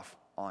goes off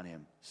on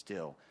him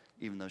still,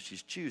 even though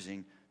she's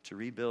choosing to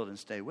rebuild and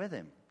stay with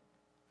him.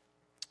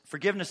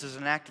 Forgiveness is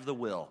an act of the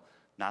will,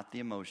 not the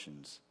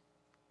emotions.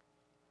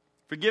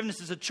 Forgiveness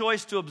is a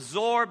choice to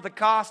absorb the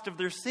cost of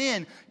their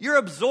sin. You're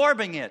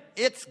absorbing it.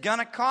 It's going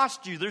to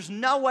cost you. There's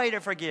no way to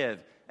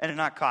forgive and it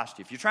not cost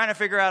you. If you're trying to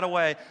figure out a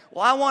way,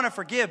 well, I want to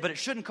forgive, but it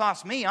shouldn't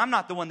cost me. I'm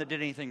not the one that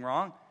did anything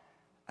wrong.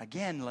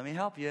 Again, let me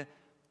help you.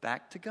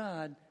 Back to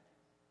God.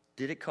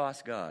 Did it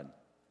cost God?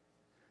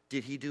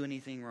 Did he do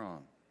anything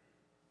wrong?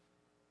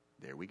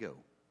 There we go.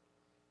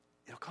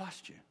 It'll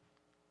cost you.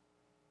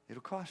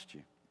 It'll cost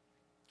you.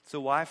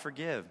 So why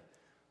forgive?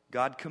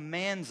 God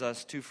commands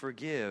us to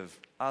forgive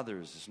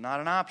others. It's not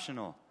an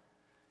optional.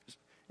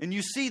 And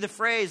you see the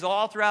phrase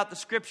all throughout the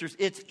scriptures.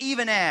 It's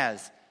even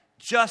as,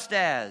 just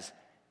as,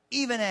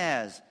 even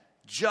as,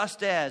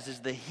 just as is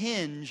the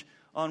hinge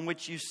on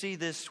which you see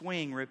this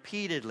swing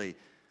repeatedly.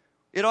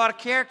 It ought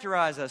to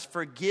characterize us.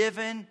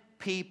 Forgiven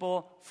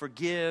people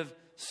forgive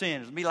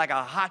sin. It'd be like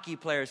a hockey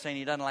player saying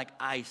he doesn't like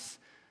ice.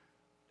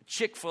 A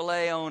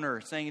Chick-fil-A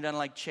owner saying he doesn't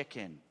like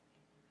chicken.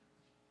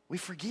 We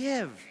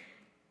forgive.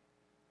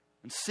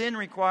 And sin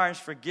requires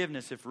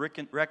forgiveness if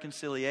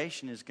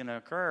reconciliation is going to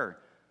occur.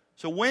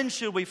 So when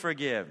should we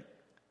forgive?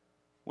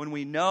 When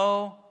we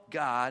know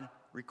God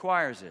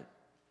requires it.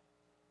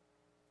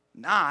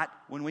 Not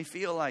when we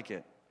feel like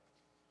it.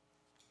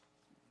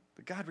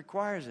 But God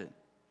requires it.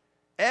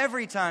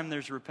 Every time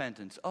there's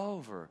repentance,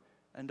 over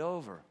and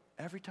over,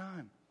 every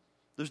time.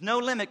 There's no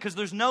limit, because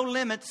there's no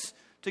limits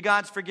to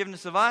God's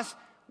forgiveness of us.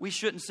 We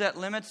shouldn't set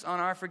limits on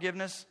our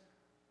forgiveness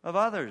of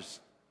others.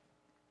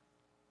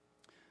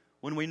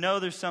 When we know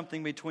there's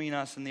something between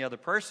us and the other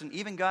person,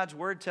 even God's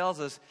word tells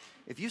us,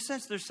 if you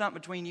sense there's something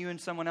between you and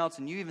someone else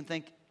and you even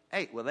think,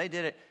 hey, well, they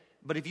did it,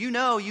 but if you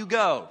know, you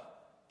go.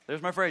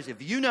 There's my phrase.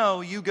 If you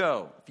know, you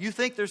go. If you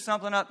think there's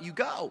something up, you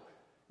go.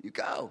 You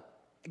go.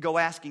 Go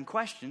asking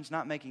questions,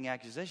 not making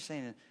accusations,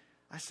 saying,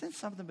 I sense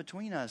something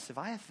between us. Have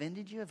I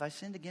offended you? Have I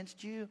sinned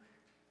against you?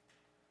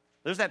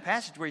 There's that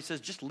passage where he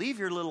says, just leave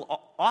your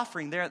little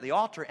offering there at the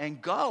altar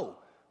and go.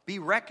 Be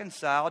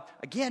reconciled.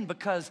 Again,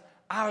 because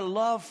our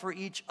love for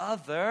each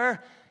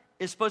other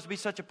is supposed to be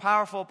such a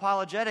powerful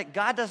apologetic.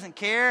 God doesn't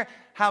care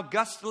how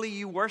gustily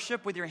you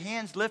worship with your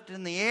hands lifted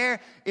in the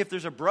air. If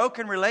there's a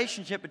broken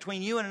relationship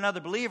between you and another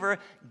believer,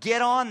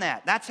 get on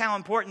that. That's how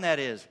important that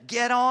is.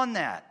 Get on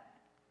that.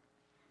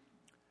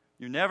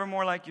 You're never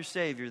more like your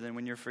Savior than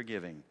when you're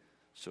forgiving.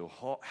 So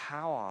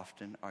how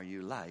often are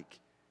you like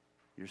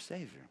your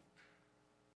Savior?